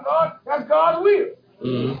 Praise God. That's God's will.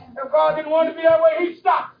 If God didn't want it to be that way, He'd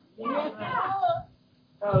stop.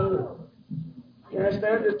 Hallelujah. You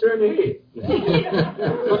understand? Just turn your head.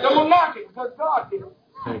 But don't knock it because God did it.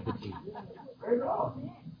 Praise God.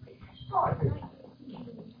 God did it.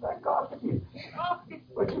 Thank God for you.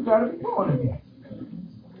 But you got to be born again.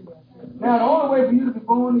 Now, the only way for you to be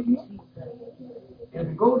born again is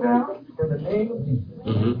to go down in the name of Jesus.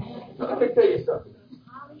 So let me tell you something.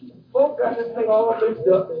 Folks got this thing all mixed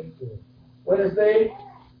up when they say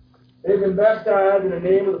they've been baptized in the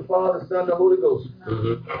name of the Father, the Son, and the Holy Ghost.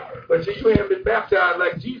 But see, you haven't been baptized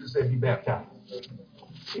like Jesus said be baptized.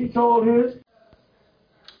 He told his,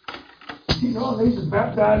 he was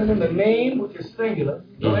baptizing in the name, which is singular.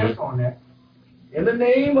 No S on that. In the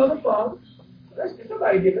name of the Father. Let's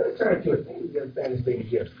turn to it. Let's understand this thing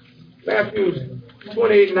here. Matthew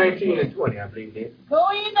 28, 19, and 20, I believe it is.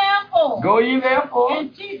 Go ye therefore. Go ye therefore.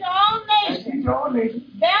 And teach all nations.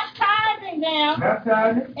 Baptizing them.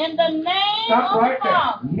 In the name of the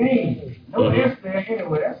Father. Name. No S there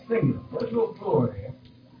anyway. That's singular. There's no plural there.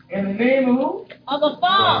 In the name of who? Of the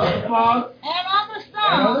Father. And of the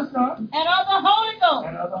Son. And of the Holy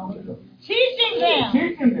Ghost. Teaching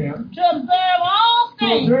them. To observe all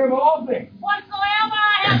things. Whatsoever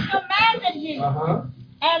I have commanded you.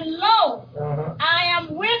 And lo, I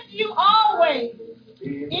am with you always,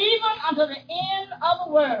 even unto the end of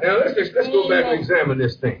the world. Now let's go back and examine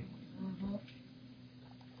this thing.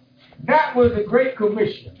 That was the Great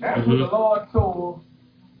Commission. That's what the Lord told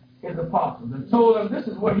his apostles and told them this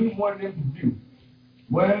is what he wanted them to do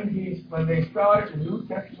when they started the New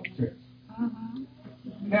Testament church.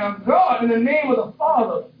 Now God, in the name of the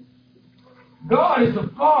Father, God is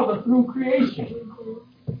the Father through creation.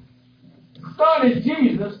 The Son is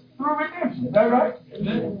Jesus through redemption. Is that right?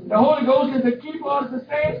 The Holy Ghost is the keeper of the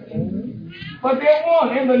saints. But they're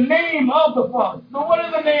one in the name of the Father. So what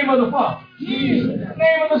is the name of the Father? Jesus. The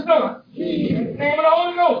name of the Son? Jesus. The name of the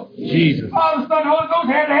Holy Ghost? Jesus. Father, Son, and Holy Ghost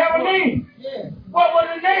had to have a name. What was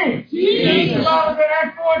the name? Jesus. The Bible said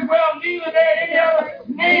Acts 4:12, neither there any other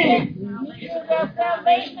name. Jesus of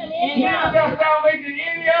salvation in any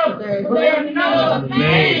other. But there's another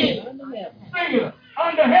name. Singular.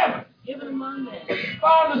 Under heaven.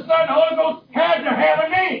 Father, Son, and Holy Ghost had to have a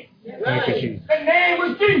name. The name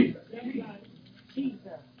was Jesus.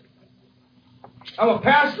 I'm a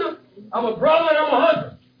pastor, I'm a brother, and I'm a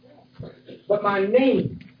husband. But my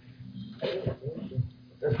name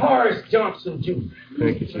is Horace Johnson Jr.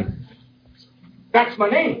 Thank you, Jesus. That's my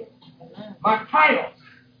name. My titles.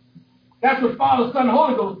 That's what Father, Son, and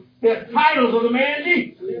Holy Ghost. They're titles of the man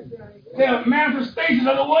Jesus. They're manifestations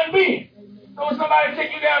of the one being. So when somebody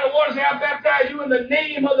take you down the water and say, I baptize you in the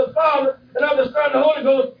name of the Father and of the Son and the Holy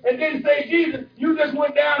Ghost, and didn't say Jesus, you just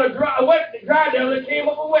went down a dry down and came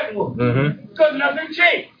up a wet one. Because nothing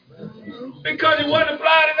changed. Because it wasn't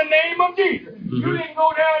applied in the name of Jesus. You didn't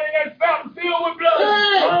go down in that fountain filled with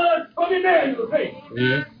blood. From Emmanuel's face.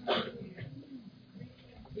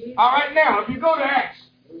 All right, now, if you go to Acts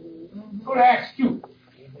 2.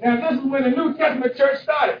 Now, this is when the New Testament church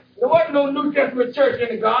started. There wasn't no New Testament church in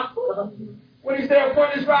the gospel. When he said,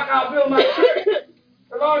 upon this rock I'll build my church,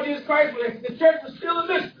 the Lord Jesus Christ, the church was still a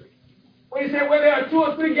mystery. When he said, where there are 2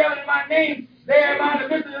 or 3 gathered in my name, there am I in the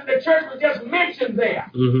midst of them. The church was just mentioned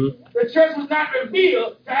there. The church was not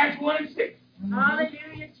revealed to Acts 1 and 6.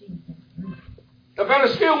 Hallelujah, Jesus. The fellow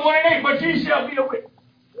still 1 and 8, but ye shall be a witness.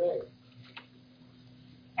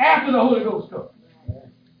 After the Holy Ghost comes.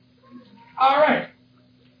 All right.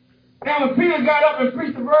 Now, when Peter got up and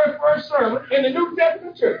preached the very first sermon in the New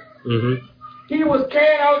Testament church, he was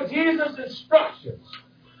carrying out Jesus' instructions.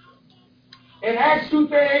 In Acts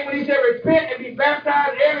 2:38, when he said, repent and be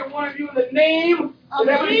baptized, every one of you, in the name of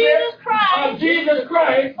Jesus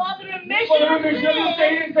Christ, for the remission of your sins.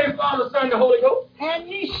 He didn't say Father, Son, and the Holy Ghost. And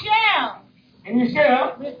ye shall And you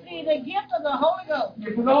shall receive the gift of the Holy Ghost.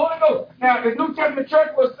 Gift of the Holy Ghost. Now, the New Testament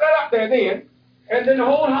church was set up there then, and then the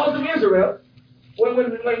whole house of Israel,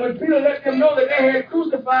 when Peter let them know that they had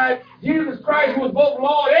crucified Jesus Christ, who was both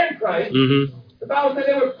Lord and Christ, the Bible said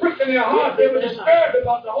they were pricked in their hearts. They were disturbed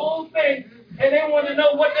about the whole thing, and they wanted to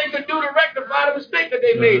know what they could do to rectify the mistake that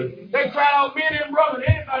they made. They cried out, men and brothers.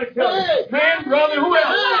 Anybody tell me? Man, brother,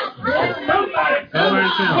 whoever. Somebody tell me.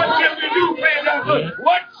 What can we do, praise God?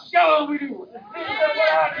 What shall we do?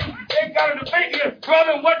 They got a debate here.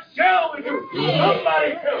 Brother, what shall we do?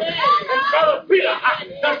 Somebody tell me. And Brother Peter,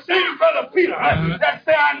 the same Brother Peter, that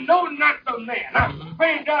say, I know not the man.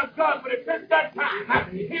 Praise God, but at that time,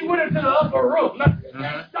 he went into the upper room,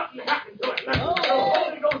 and something happened to him. The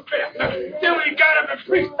Holy Ghost fell. Then when he got up and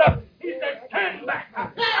preached up, he said, stand back.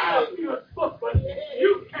 I'll be a foot, but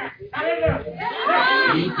you can't.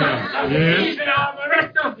 You can't. He said, I'm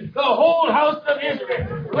arresting the whole house of Israel.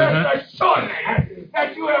 Rest assured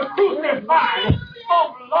that you have crucified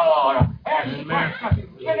both Lord and Christ. And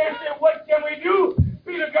they said, what can we do?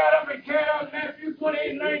 Peter got up and carried out Matthew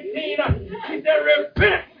 28:19. He said,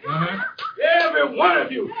 repent, every one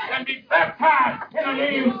of you, and be baptized in the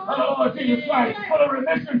name of the Lord Jesus Christ for the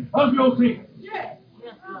remission of your sins.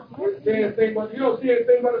 You don't see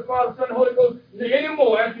anything about the Father, Son, and Holy Ghost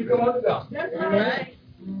anymore after you come out of the gospel. Right.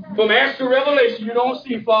 From Acts to Revelation, you don't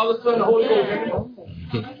see Father, Son, and Holy Ghost anymore.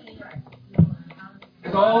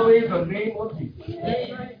 It's always the name of Jesus.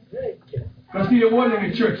 Because see, there wasn't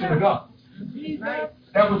any church in the gospel.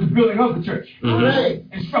 That was the building of the church.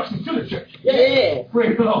 Instructions to the church.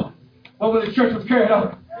 Praise the Lord. But when the church was carried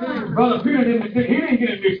out, Brother Peter didn't get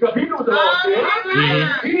it mixed up. He knew what the Lord said.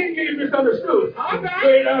 He didn't get it misunderstood.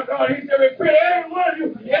 Praise God. He said, repent every one of you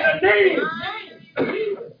in the name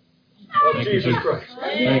of Jesus Christ.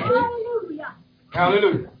 Hallelujah.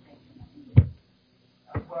 Hallelujah.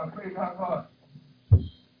 That's why I praise God.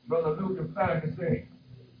 Brother Luke emphatically say,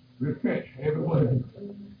 repent every one of you.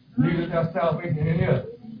 Neither their salvation in here,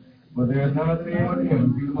 but there is none other name but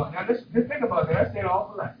him. Now, just think about that. That's saying an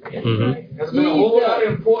awful lot. There's been a whole lot of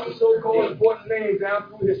important, so-called important names down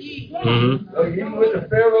through history. Even with the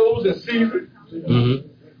pharaohs and Caesar,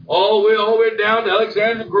 all the way down to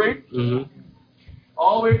Alexander the Great,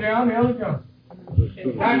 all the way down to Ellen Johnson.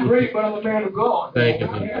 Not great, but I'm a man of God. Thank you.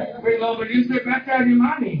 Great Lord, but you said baptize in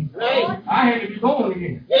my name. I had to be born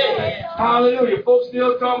again. Hallelujah. Folks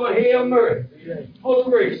still talking about Hail Mary. Full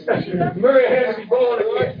of grace. Mary had to be born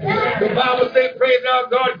again. The Bible said, praise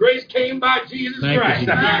God, grace came by Jesus Christ.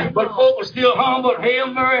 But folks are still humble. Hail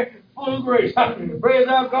Mary, full of grace. Praise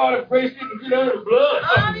God, if grace didn't get under the blood.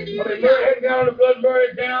 But Mary hadn't got under the blood,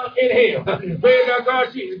 Mary down in hell. Praise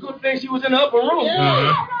God, she's a good thing she was in the upper room.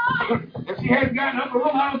 If she hadn't gotten up a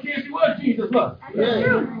room, I don't care if she was Jesus, look.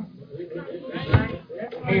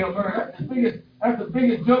 Hail Mary. That's the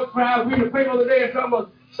biggest joke crowd. Read the paper the other day and talking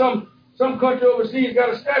about some country overseas got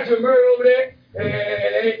a statue of Mary over there,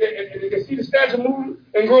 and they can see the statue moving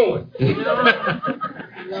and growing.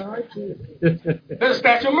 There's a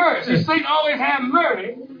statue of Mary. See, Satan always had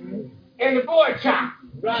Mary in the boy child.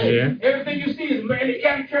 Right. Yeah. Everything you see is in the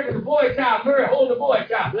Catholic Church is a boy child. Mary holding the boy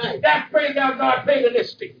child. Right. That's praise God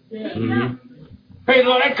paganistic. Praise the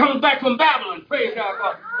Lord. That comes back from Babylon. Praise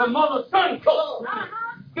God. The mother-son code.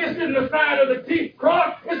 This is the sign of the teeth.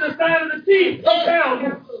 Cross is the sign of the teeth. Come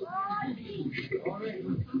down.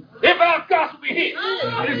 If our gospel be hid,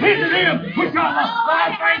 it is hid to them which are lost.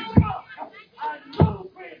 I thank God. I know,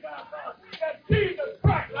 praise God, that Jesus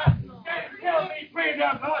Christ didn't tell me, praise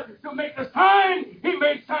God, to make the sign. He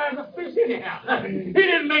made signs of fish anyhow. He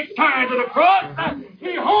didn't make signs of the cross.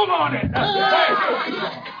 He hung on it.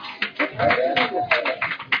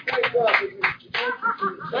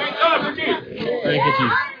 Thank God for Jesus. Thank you,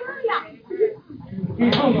 Jesus. He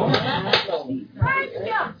hung on it.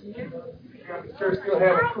 The church still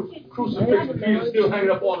have a crucifix of Jesus still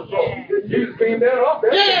hanging up on the cross. Jesus came down off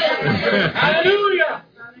that. Hallelujah.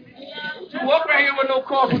 You walk right here with no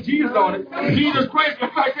cross with Jesus on it. Jesus Christ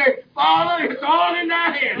was like that, Father, it's all in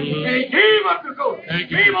thy hands. And he gave up the ghost. He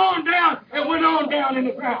came on down and went on down in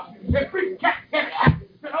the ground. And preached cat to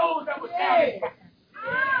those that were down.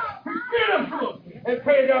 He spit them to them. And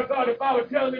praise our God, the Bible tells me